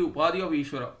taking all the Upadhi of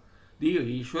Ishvara.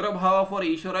 The Ishvara Bhava for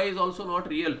Ishvara is also not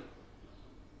real.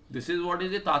 This is what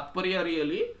is the Tatparya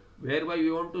really, whereby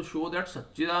we want to show that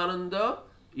Satchidananda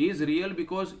is real,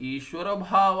 because Ishvara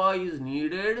Bhava is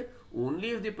needed only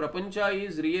if the Prapancha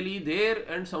is really there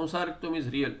and Samsaritvam is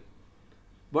real.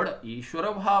 But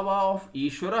Ishvara Bhava of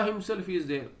Ishvara himself is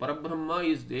there, Parabrahma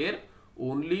is there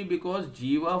only because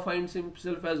Jiva finds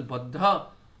himself as Baddha.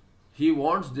 He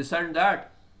wants this and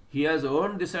that. He has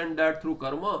earned this and that through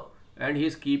karma, and he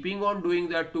is keeping on doing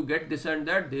that to get this and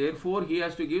that. Therefore, he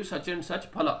has to give such and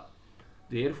such phala.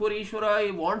 Therefore,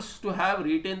 Ishvara wants to have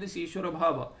retained this Ishvara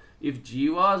Bhava. If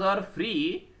Jivas are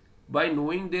free by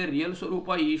knowing their real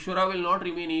Swarupa, Ishvara will not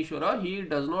remain Ishvara. He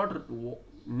does not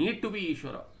need to be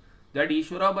Ishvara. That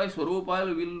Ishvara by Swarupa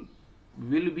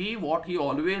will be what he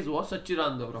always was,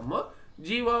 Satchidananda Brahma.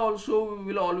 Jiva also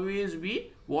will always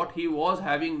be what he was,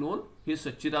 having known his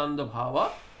Satchidananda Bhava.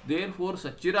 Therefore,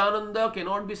 Satchidananda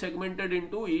cannot be segmented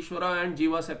into Ishvara and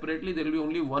Jiva separately. There will be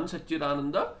only one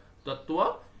Satchidananda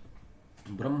Tattva,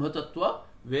 Brahma Tattva,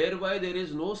 whereby there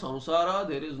is no samsara,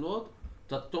 there is no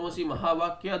Tattvamasi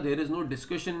Mahavakya, there is no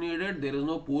discussion needed, there is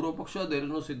no Purva Paksha, there is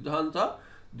no Siddhanta,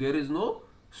 there is no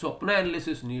Swapna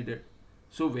analysis needed.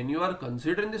 So when you are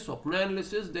considering the Swapna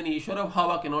analysis, then Ishvara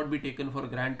Bhava cannot be taken for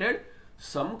granted.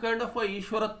 Some kind of a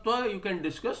Ishvaratva you can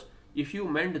discuss. If you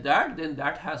meant that, then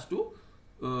that has to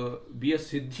be a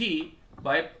Siddhi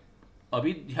by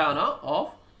Abhidhyana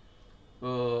of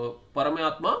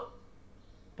Paramatma,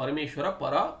 Parameshwara,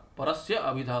 Parasya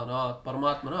Abhidhanat,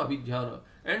 Paramatmana Abhidhyana.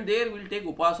 And there will take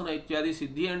Upasana Ityadi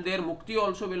Siddhi, and there Mukti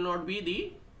also will not be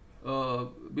the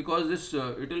because this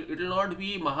it will not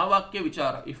be Mahavakya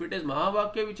Vichara. If it is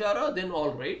Mahavakya Vichara, then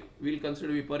all right, we will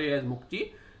consider Viparya as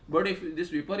Mukti. But if this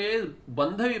Viparya is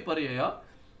Bandha Viparya,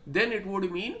 then it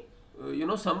would mean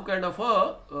some kind of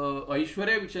a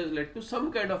Aishwarya which has led to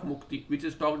some kind of Mukti, which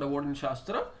is talked about in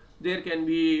Shastra. There can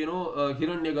be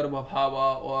Hiranyagarbha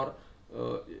Bhava, or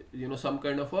some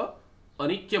kind of a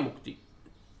Anitya Mukti,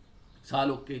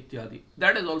 Salokya Ityadi.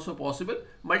 That is also possible.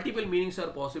 Multiple meanings are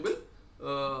possible.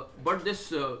 But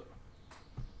this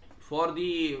for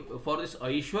this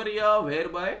Aishwarya,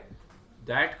 whereby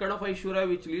that kind of Aishwarya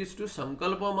which leads to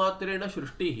Sankalpa Matrena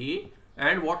Shrishtihi,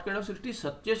 and what kind of Srishti?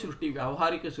 Satya Srishti,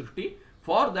 Vyavaharika Srishti.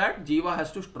 For that, Jiva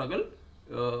has to struggle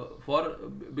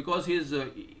because his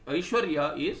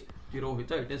Aishwarya is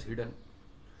Tirohita, it is hidden.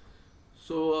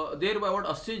 So thereby what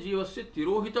Asya Jivasya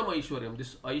Tirohitam Aishwaryam,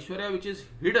 this Aishwarya which is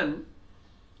hidden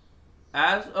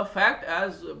as a fact,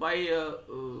 as by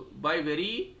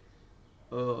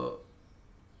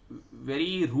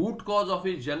very root cause of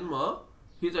his Janma,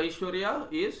 his Aishwarya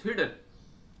is hidden,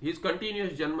 his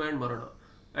continuous Janma and Marana.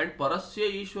 And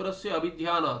Parasya Ishwarasya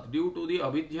Abhidhyanat, due to the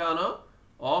Abhidhyana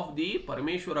of the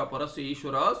Parameshwara, Parasya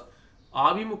Ishwaras,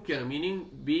 Abhimukyana, meaning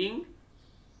being,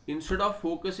 instead of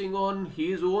focusing on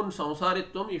his own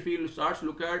samsaritvam, if he starts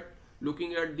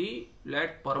looking at the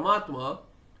Paramatma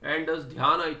and does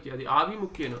dhyana ityadi,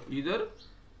 Abhimukyana, either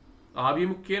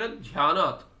Abhimukyana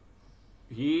dhyanat,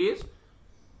 he is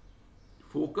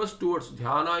focused towards,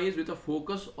 dhyana is with a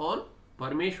focus on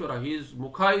Parameshwara, his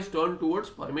mukha is turned towards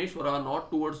Parameshwara,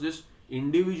 not towards this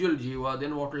individual jiva.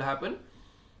 Then what will happen?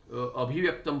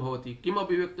 Abhivyaktam bhavati. Kim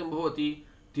abhivyaktam bhavati?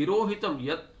 Tirohitam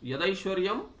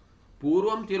yadaishwaryam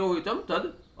पूर्वम तिरोहितम तद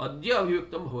अद्य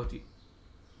अभिव्यक्तम भवति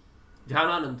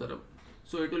ध्यानानंतरम.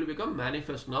 So it will become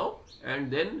manifest now, and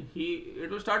then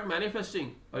it will start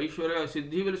manifesting. Aishwarya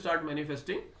Siddhi will start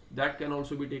manifesting. That can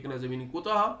also be taken as a meaning.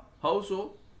 Kutaha? How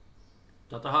so?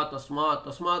 Tataha tasmat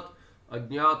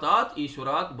ajñatat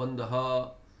ishwarat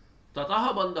bandha.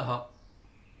 Tataha bandha.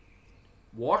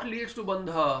 What leads to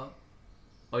bandha?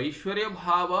 Aishwarya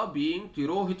bhava being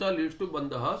tirohita leads to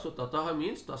bandha. So tataha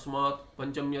means tasmat,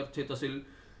 panchamyarthe tasil.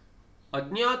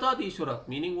 Ajñatat Ishwarat,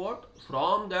 meaning what?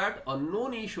 From that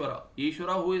unknown Ishwara,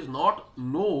 Ishwara who is not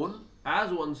known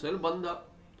as oneself, bandha.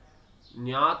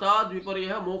 Jnata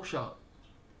dviparya moksha.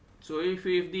 So if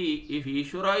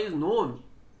Ishwara is known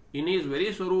in his very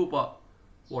Swarupa,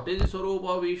 what is the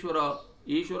Swarupa of Ishwara?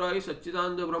 Ishwara is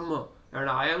Satchidananda Brahma, and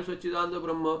I am Satchidananda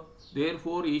Brahma.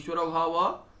 Therefore Ishwara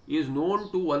bhava is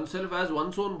known to oneself as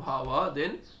one's own bhava.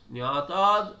 Then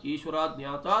Jnatad Ishwarat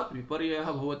Jnatat Viparya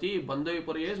bhavati, bandha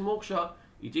viparya is moksha.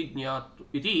 Iti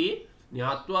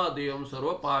Jnatva devam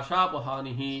sarva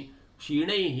pashapahanihi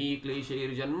kshinaihi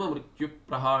kleshair janma mrityu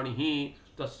prahanihi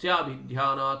tasya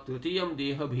vidhyana tritiyam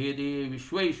deha bhede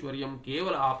vishwaishwaryam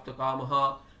keval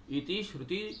aptakamaha iti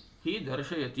shruti hi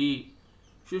darshayati.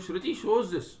 So Shruti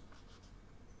shows this.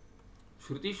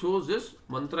 Shruti shows this.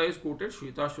 Mantra is quoted,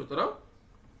 Shvetashvatara.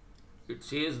 It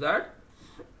says that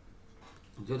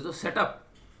there is a setup.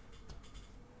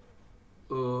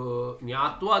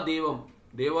 Jnatva devam.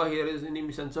 Deva here is in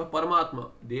the sense of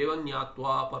Paramatma. Devam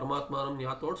jnatva, Paramatmanam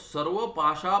jnatva, sarva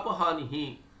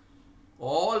pashapahanihi.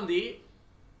 All the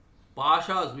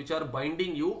pashas which are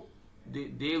binding you,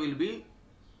 they will be,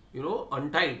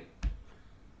 untied.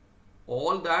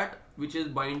 All that which is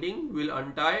binding will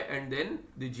untie, and then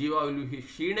the jiva will be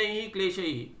shinaihi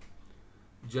kleshaihi.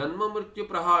 Janma mrityu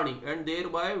prahani, and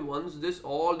thereby once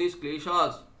all these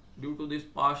kleshas due to these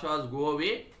pashas go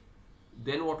away,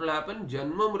 then what will happen?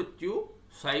 Janma mrityu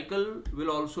cycle will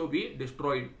also be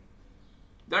destroyed.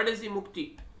 That is the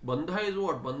mukti. Bandha is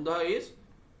what? Bandha is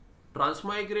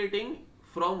transmigrating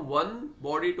from one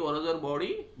body to another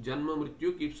body. Janma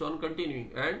mrityu keeps on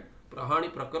continuing, and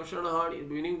prahani prakarshana,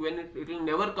 meaning when it will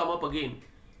never come up again.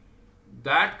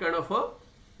 That kind of a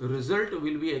result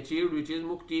will be achieved, which is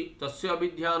mukti. Tasya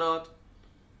abhidhyanat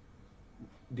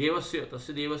devasya,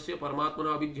 tasya devasya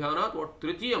paramatmana abhidhyanat. What?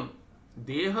 Tritiyam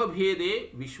deha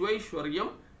bhede vishwaishwaryam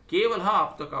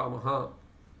kevalha aptakamaha.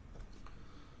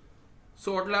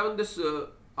 So what will happen? This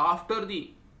after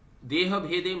the deha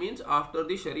bhede means after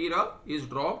the sharira is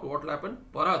dropped, what will happen?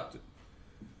 Parat,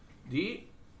 the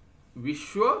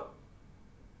vishwa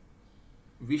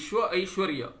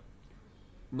aishwarya,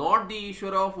 not the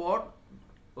Ishwara of what?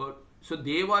 So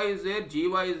Deva is there,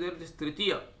 Jiva is there, this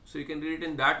Tritiya. So you can read it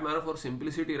in that manner for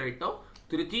simplicity right now.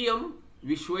 Tritiyam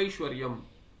Vishwaishwaryam.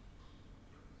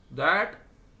 That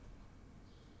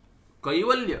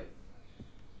Kaivalya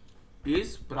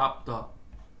is Prapta.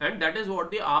 And that is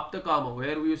what the Aptakama,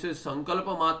 where we say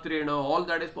Sankalpa Matrena, all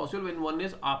that is possible when one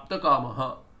is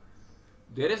Aptakama.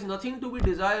 There is nothing to be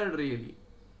desired really.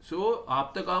 So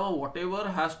Aptakama, whatever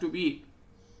has to be,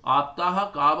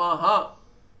 Aptaha Kamaha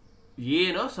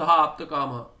Yena Saha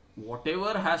Aptakama,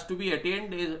 whatever has to be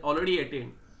attained is already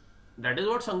attained. That is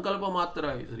what Sankalpa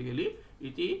Matra is really.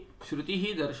 Iti Shruti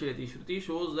hi darshayati. Shruti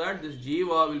shows that this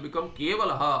Jiva will become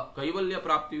Kevalaha, Kaivalya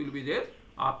Prapti will be there.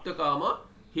 Aptakama,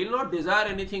 he will not desire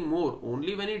anything more.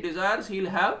 Only when he desires, he will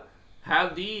have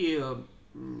the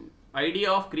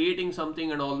idea of creating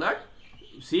something and all that,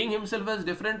 seeing himself as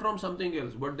different from something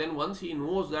else. But then once he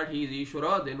knows that he is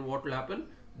Ishvara, then what will happen?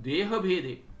 Deha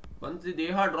bhede. Once the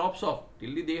deha drops off,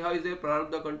 till the deha is there,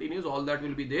 prarabdha continues, all that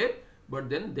will be there. But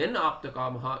then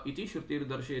aptakamaha iti shrutir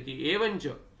darshayati.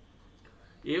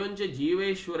 Evancha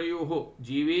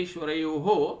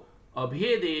jiveshwarayoho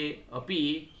abhede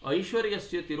api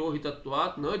aishwaryasya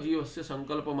tirohitatvat na jivasya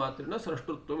sankalpa matrina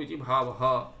srashtutvam iti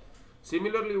bhavaha.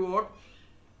 Similarly what?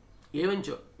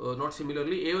 Evancha, not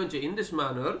similarly, evancha, in this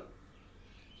manner,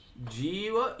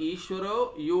 Jiva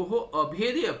Ishvara Yoho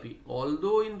Abhede api.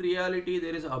 Although in reality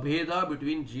there is Abheda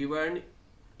between Jiva and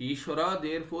Ishvara,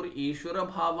 therefore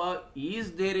Ishvara Bhava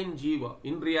is there in Jiva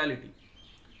in reality.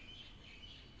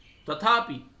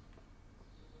 Tathapi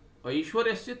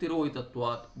Aishwaryasya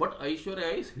tirohitatvat. But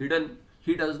Aishwarya is hidden.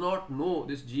 He does not know.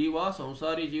 This Jiva,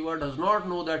 Samsari Jiva, does not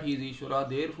know that he is Ishvara.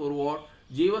 Therefore, what?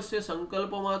 Jivasya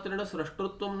sankalpa matrena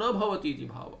srashtrutvam na bhavati iti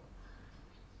bhava.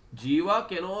 Jiva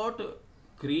cannot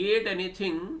create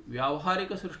anything.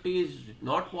 Vyavaharika srishti is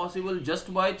not possible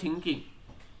just by thinking.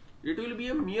 It will be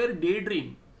a mere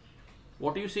daydream.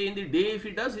 What you say in the day, if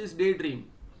he does, is daydream.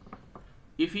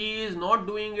 If he is not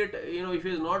doing it, if he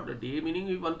is not day,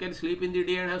 meaning one can sleep in the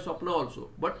day and have swapna also.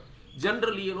 But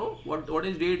generally, what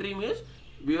is daydream is,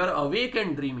 we are awake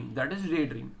and dreaming. That is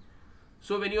daydream.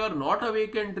 So when you are not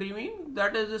awake and dreaming,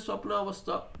 that is the swapna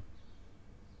avastha.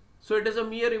 So it is a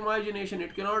mere imagination.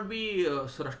 It cannot be,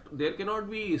 there cannot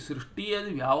be srishti as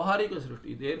vyavaharika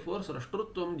srishti. Therefore,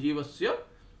 srashtrutvam jivasya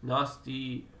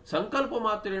nasti. Sankalpa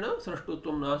matrena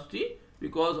srashtutvam nasti,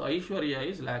 because Aishwarya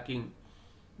is lacking.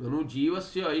 Nanu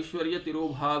jivasya aishwarya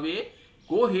tirobhave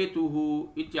ko hetuhu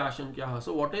ityashankyaha.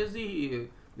 So what is the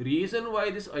reason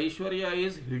why this aishwarya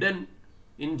is hidden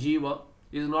in jiva,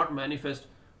 is not manifest?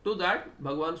 To that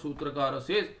Bhagavan Sutrakara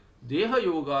says, Deha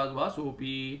yogad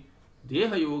vasopi,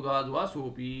 Deha yogad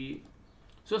vasopi.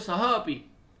 So saha api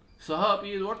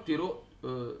is what?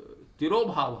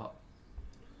 Tirobhava.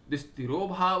 This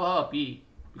tirobhava api,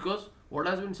 because what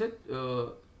has been said?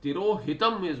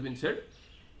 Tirohitam has been said.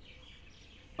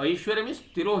 Aishwarya is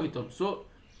tirohitam. So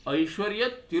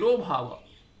Aishwarya tirobhava.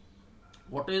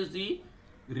 What is the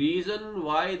reason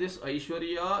why this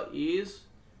Aishwarya is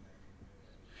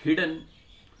hidden?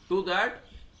 To that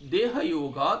Deha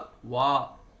yogad va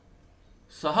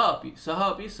saha api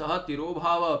saha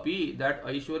tirobhava api. That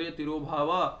Aishwarya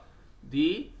tirobhava,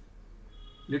 the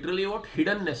literally what?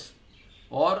 Hiddenness,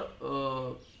 or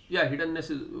hiddenness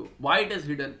is why it is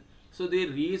hidden. So the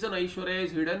reason Aishwarya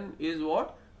is hidden is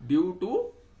what? Due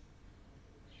to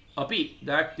api,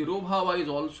 that tirobhava is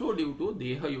also due to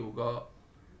Deha yoga.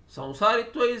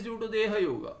 Samsaritva is due to Deha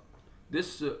yoga.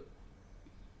 This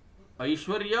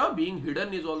Aishwarya being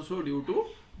hidden is also due to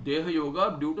Deha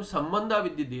yoga, due to sambandha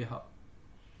with the Deha.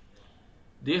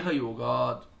 Deha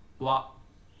yoga va.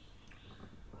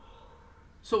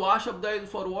 So va shabda is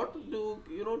for what?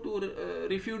 To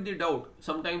refute the doubt.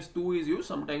 Sometimes tu is used,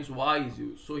 sometimes va is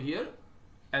used. So here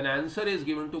an answer is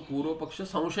given to Purva Paksha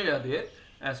Samshaya there,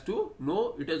 as to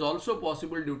no, it is also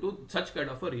possible due to such kind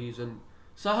of a reason.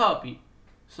 Saha api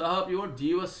what?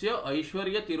 Jivasya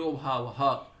aishwarya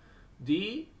tirobhavaha.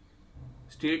 The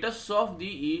status of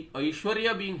the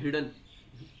aishwarya being hidden,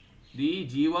 the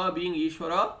jiva being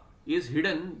Ishvara is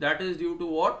hidden, that is due to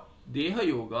what? Deha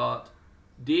yogat.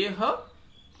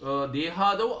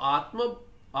 Dehado atmatva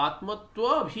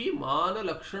abhimana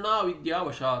lakshana vidya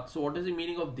vashat. So what is the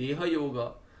meaning of Deha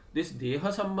yoga? This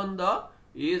Deha sambandha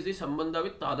is the sambandha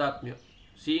with tadatmya,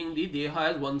 seeing the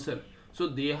Deha as oneself. So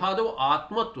Dehado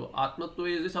atmatva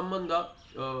is the sambandha,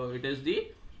 it is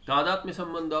the tadatmya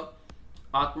sambandha.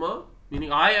 Atma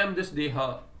meaning I am this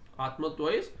Deha.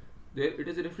 Atmatva is there, it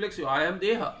is reflexive. I am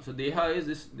Deha. So Deha is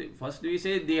this. First we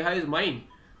say Deha is mine,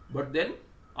 but then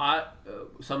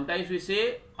sometimes we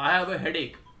say I have a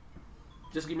headache.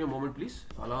 Just give me a moment, please.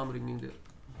 Alarm ringing there.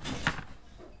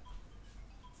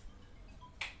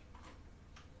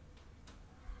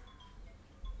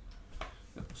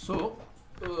 So,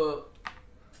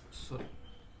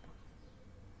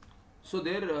 So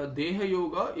there, Deha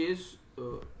Yoga is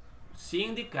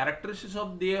seeing the characteristics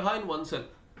of Deha in oneself.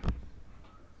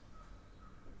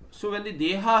 So when the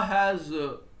Deha has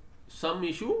some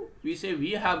issue, we say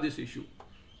we have this issue.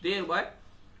 Thereby,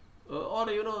 or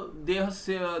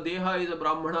Deha is a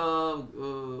Brahmana,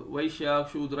 Vaishya,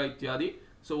 Shudra ityadi.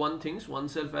 So one thinks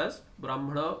oneself as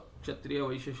Brahmana, Kshatriya,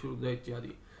 Vaishya, Shudra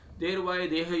ityadi. Thereby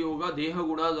Deha Yoga, Deha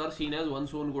Gunas are seen as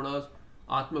one's own Gunas,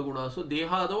 Atma Gunas. So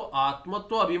Dehado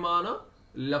Atmatva Abhimana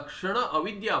Lakshana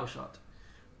Avidya Vashat.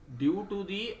 Due to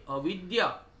the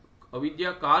Avidya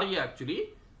Karya actually,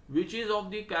 which is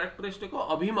of the characteristic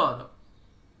of Abhimana.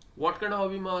 What kind of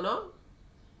Abhimana?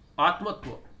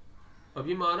 Atmatva.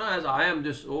 Abhimana as I am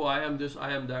this, oh I am this,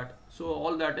 I am that. So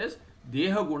all that is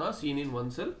Deha Guna seen in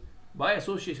oneself by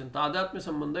association. Tadatmya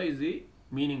Sambandha is the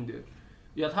meaning there.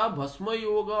 Yatha Bhasma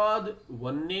Yogad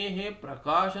Vannehe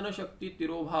Prakashana Shakti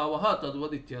Tirobhavaha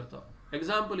Tadvad Ityartha.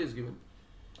 Example is given.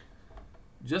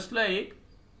 Just like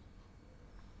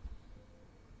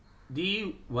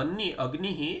the Vanni,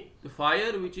 Agnihi, the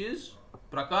fire which is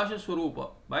Prakasha Swarupa.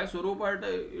 By Swarupa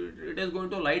it is going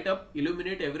to light up,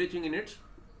 illuminate everything in its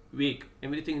wake,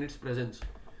 everything in its presence.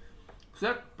 So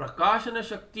that Prakashana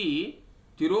Shakti,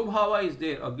 Tirobhava is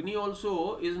there. Agni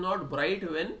also is not bright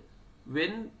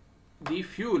when the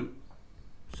fuel,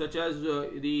 such as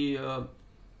in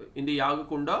the Yaga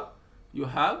Kunda, you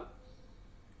have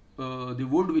the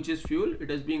wood which is fuel,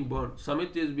 it is being burned.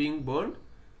 Samit is being burned,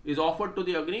 is offered to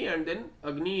the Agni, and then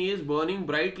Agni is burning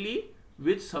brightly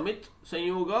with Samit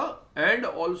Sanyoga, and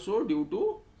also due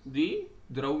to the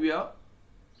Dravya,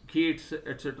 heat,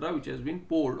 etc., which has been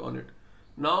poured on it.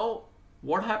 Now,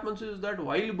 what happens is that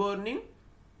while burning,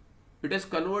 it is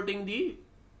converting the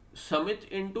Samit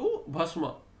into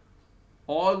Bhasma.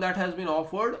 All that has been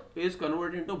offered is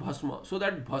converted into Bhasma. So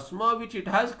that Bhasma which it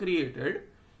has created,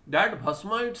 that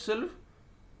Bhasma itself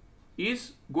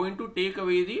is going to take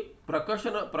away the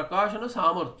Prakashana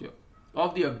Samarthya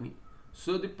of the Agni.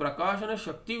 So the Prakashana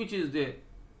Shakti which is there,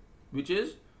 which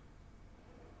is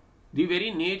the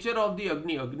very nature of the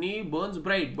Agni burns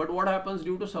bright, but what happens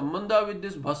due to Sambandha with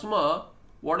this Bhasma,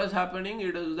 what is happening?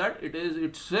 It is that it is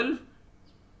itself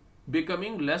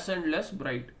becoming less and less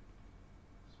bright.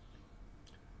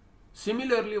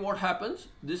 Similarly, what happens?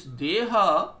 This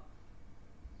Deha,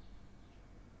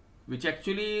 which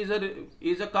actually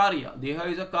is a Karya, Deha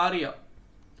is a Karya,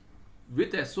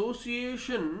 with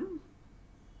association,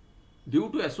 due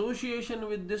to association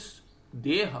with this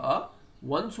Deha,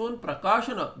 one's own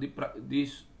Prakashana,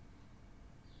 this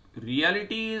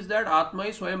reality is that Atma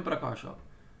is Swayam Prakasha.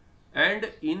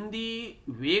 And in the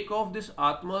wake of this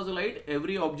Atma's light,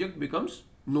 every object becomes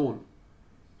known.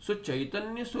 So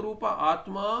Chaitanya Swarupa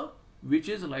Atma, which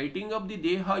is lighting up the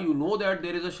Deha, you know that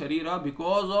there is a Sharira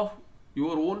because of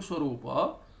your own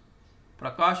Swarupa,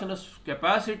 Prakashana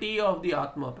capacity of the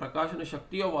Atma, Prakashana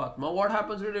Shakti of Atma. What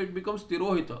happens is it becomes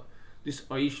Tirohita. This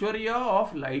Aishwarya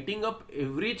of lighting up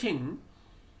everything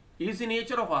is the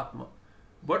nature of Atma.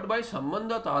 But by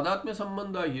Sambandha, Tadatmya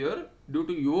Sambandha here, due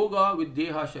to yoga with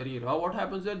Deha Sharira, what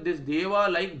happens is this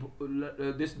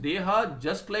this Deha,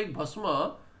 just like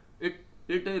Bhasma, it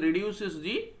reduces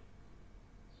the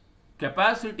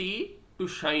capacity to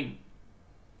shine.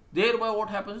 Thereby what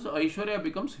happens is Aishwarya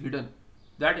becomes hidden.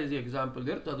 That is the example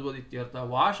there. Tadvadityartha.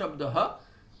 Va Shabdaha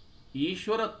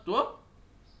Ishwaratva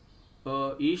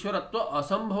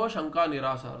Asambhava Shanka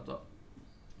Nirasartha.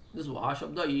 This Va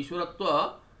Shabda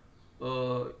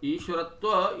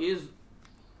Ishwaratva is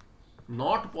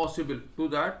not possible to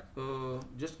that.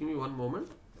 Just give me one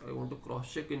moment. I want to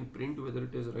cross check in print whether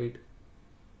it is right.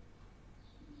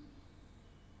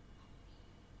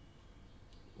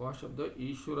 Va Shabda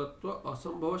Ishwaratva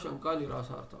Asambhava Shanka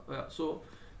Nirasartha. Yeah, so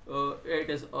it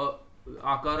is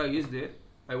Akara is there.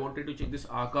 I wanted to check this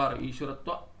Akara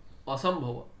Ishwaratva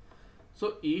Asambhava.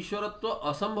 So Ishwaratva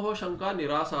Asambhava Shanka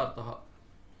Nirasartha.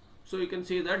 So you can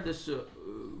say that this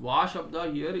Va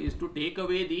Shabda here is to take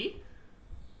away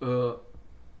the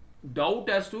doubt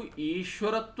as to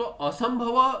Ishwaratva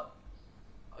Asambhava.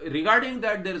 Regarding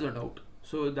that there is a doubt.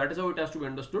 So that is how it has to be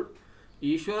understood.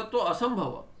 Ishwaratva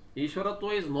Asambhava.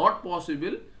 Ishwaratva is not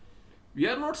possible. We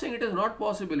are not saying it is not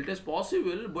possible. It is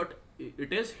possible, but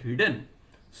it is hidden.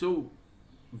 So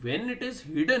when it is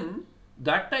hidden,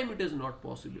 that time it is not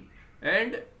possible.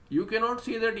 And you cannot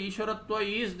say that Ishwaratva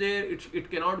is there, it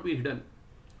cannot be hidden.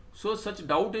 So such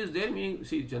doubt is there. Meaning,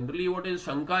 see, generally what is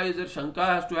Shanka is there. Shanka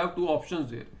has to have two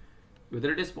options there,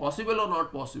 whether it is possible or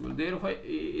not possible. Therefore,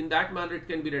 in that manner it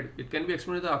can be read. It can be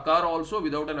explained as Akara also,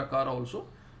 without an Akara also.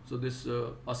 So this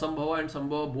Asambhava and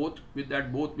Sambhava both, with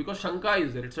that both, because Shanka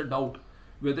is there, it's a doubt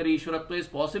whether Ishwaratva is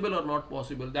possible or not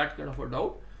possible, that kind of a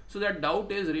doubt. So that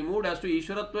doubt is removed as to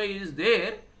Ishwaratva is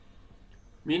there,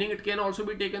 meaning it can also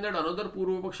be taken that another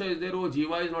Purva Paksha is there, oh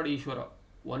Jiva is not Ishwara.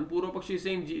 One Purva Paksha is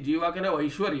saying Jiva can have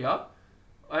Aishwarya,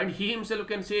 and he himself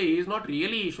can say he is not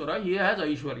really Ishwara, he has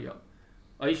Aishwarya.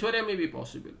 Aishwarya may be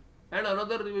possible. And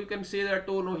another we can say that,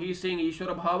 oh no, he is saying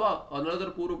Ishwara Bhava,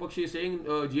 another Purva Paksha is saying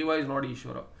Jiva is not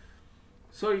Ishwara.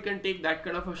 So you can take that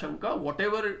kind of a Shanka.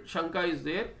 Whatever Shanka is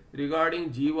there regarding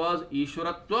Jiva's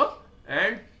Ishwaratva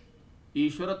and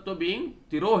Ishwaratva being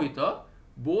Tirohita,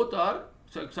 both are,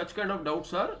 such kind of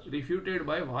doubts are refuted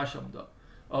by Va Shabda.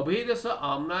 Abhedasa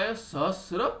Amnaya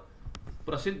Sahasra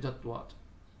Prasiddhatvat.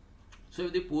 So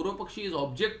if the Purva Pakshi is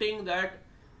objecting that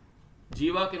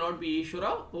Jiva cannot be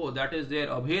Ishvara, oh, that is there.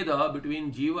 Abheda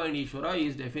between Jiva and Ishvara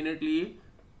is definitely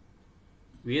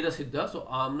Veda Siddha. So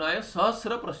Amnaya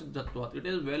Sahasra Prasiddhatvat. It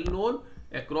is well known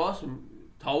across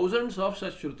thousands of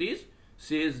such Shrutis,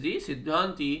 says the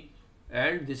Siddhanti,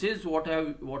 and this is what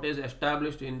is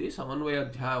established in the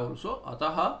Samanvaya Adhyaya also.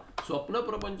 Ataha Swapna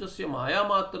Prapanchasya Maya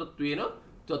Matratvena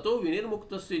Tato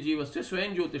Vinirmuktasya Jivasya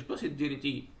Swayan Jyotishpa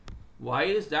Siddhiriti. Why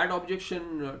is that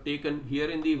objection taken here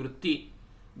in the Vritti?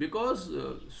 Because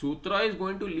Sutra is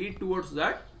going to lead towards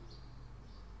that,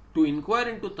 to inquire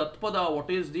into Tatpada, what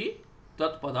is the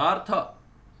Tatpadartha,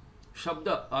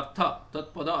 Shabda Artha,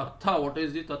 Tatpada Artha, what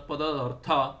is the Tatpada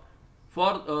Artha,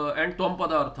 for and Tvam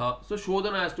Padartha. So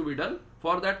Shodhana has to be done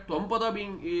For that Tvam-pada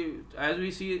being, as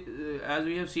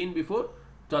we have seen before,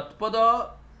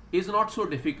 Tat-pada is not so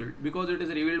difficult because it is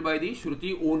revealed by the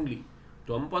Shruti only.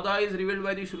 Tvam-pada is revealed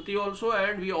by the Shruti also,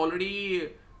 and we already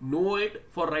know it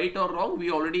for right or wrong. We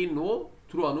already know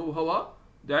through Anubhava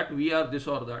that we are this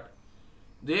or that.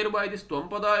 Thereby, this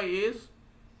Tvam-pada is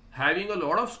having a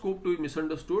lot of scope to be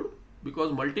misunderstood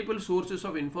because multiple sources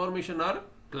of information are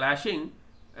clashing,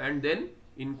 and then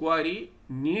inquiry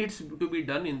needs to be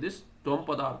done in this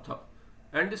Tvam-pada artha.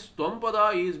 And this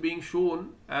Tvam-pada is being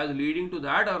shown as leading to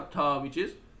that artha which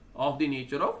is of the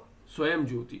nature of Swayam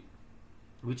Jyoti,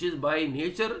 which is by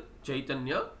nature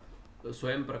Chaitanya,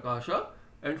 Swayam Prakasha.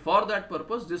 And for that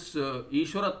purpose, this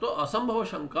Ishwaratva Asambhava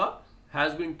Shanka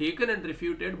has been taken and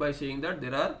refuted by saying that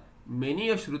there are many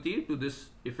a Shruti to this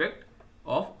effect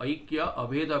of Aikya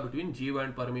Abheda between Jiva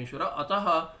and Parameshwara.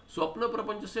 Ataha Swapna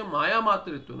Prapanchasya Maya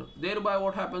Matrituna. Thereby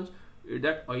what happens?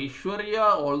 That Aishwarya,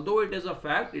 although it is a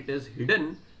fact, it is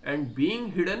hidden, and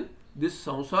being hidden, this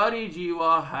Samsari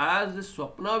Jiva has this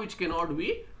Swapna which cannot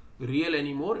be real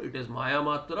anymore. It is Maya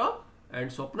Matra, and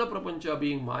Swapna Prapancha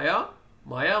being Maya,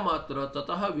 Maya Matra,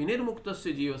 Tataha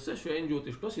Vinirmuktasya Jivasya Swayam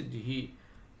Jyotishto Siddhihi.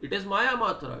 It is Maya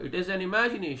Matra, it is an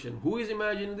imagination. Who is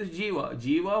imagining this Jiva?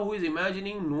 Jiva who is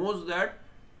imagining knows that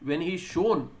when he is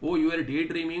shown, oh, you are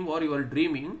daydreaming or you are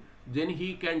dreaming, then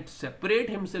he can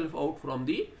separate himself out from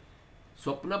the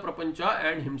Swapna Prapancha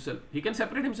and himself. He can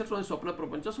separate himself from the Swapna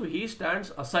Prapancha, so he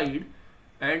stands aside.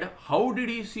 And how did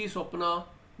he see Swapna,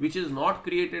 which is not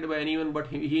created by anyone but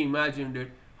he imagined it?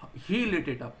 He lit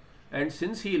it up. And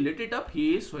since he lit it up,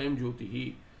 he is Swayam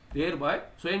Jyoti. Thereby,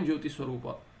 Swayam Jyoti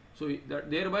Swarupa. So,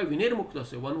 that thereby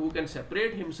Vinirmuktasya, one who can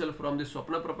separate himself from the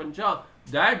Swapna Prapancha,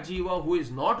 that Jiva who is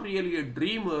not really a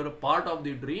dreamer, part of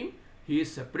the dream, he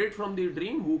is separate from the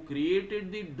dream, who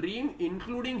created the dream,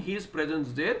 including his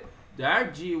presence there.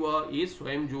 That Jiva is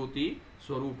Swayam Jyoti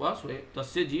Swarupa.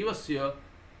 Tasya Jivasya,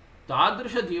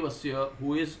 Tadrisha Jivasya,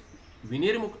 who is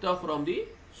Vinirmukta from the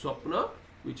Swapna,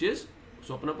 which is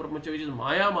Swapna Prapancha, which is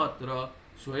Maya Matra,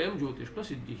 Swayam Jyotishta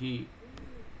Siddhihi.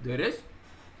 There is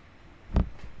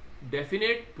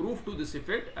definite proof to this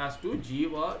effect as to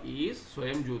Jiva is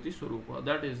Swayam Jyoti Swarupa.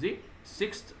 That is the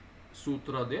 6th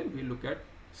sutra there. We will look at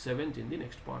 7th in the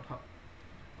next part.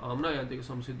 आमना यांतिक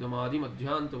संसिद्धमादि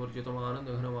मध्यांत वर्जितम आनंद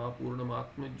घनमा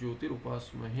पूर्णमात्म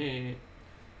ज्योतिरुपास्महे.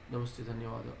 नमस्ते,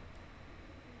 धन्यवाद.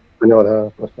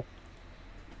 धन्यवाद.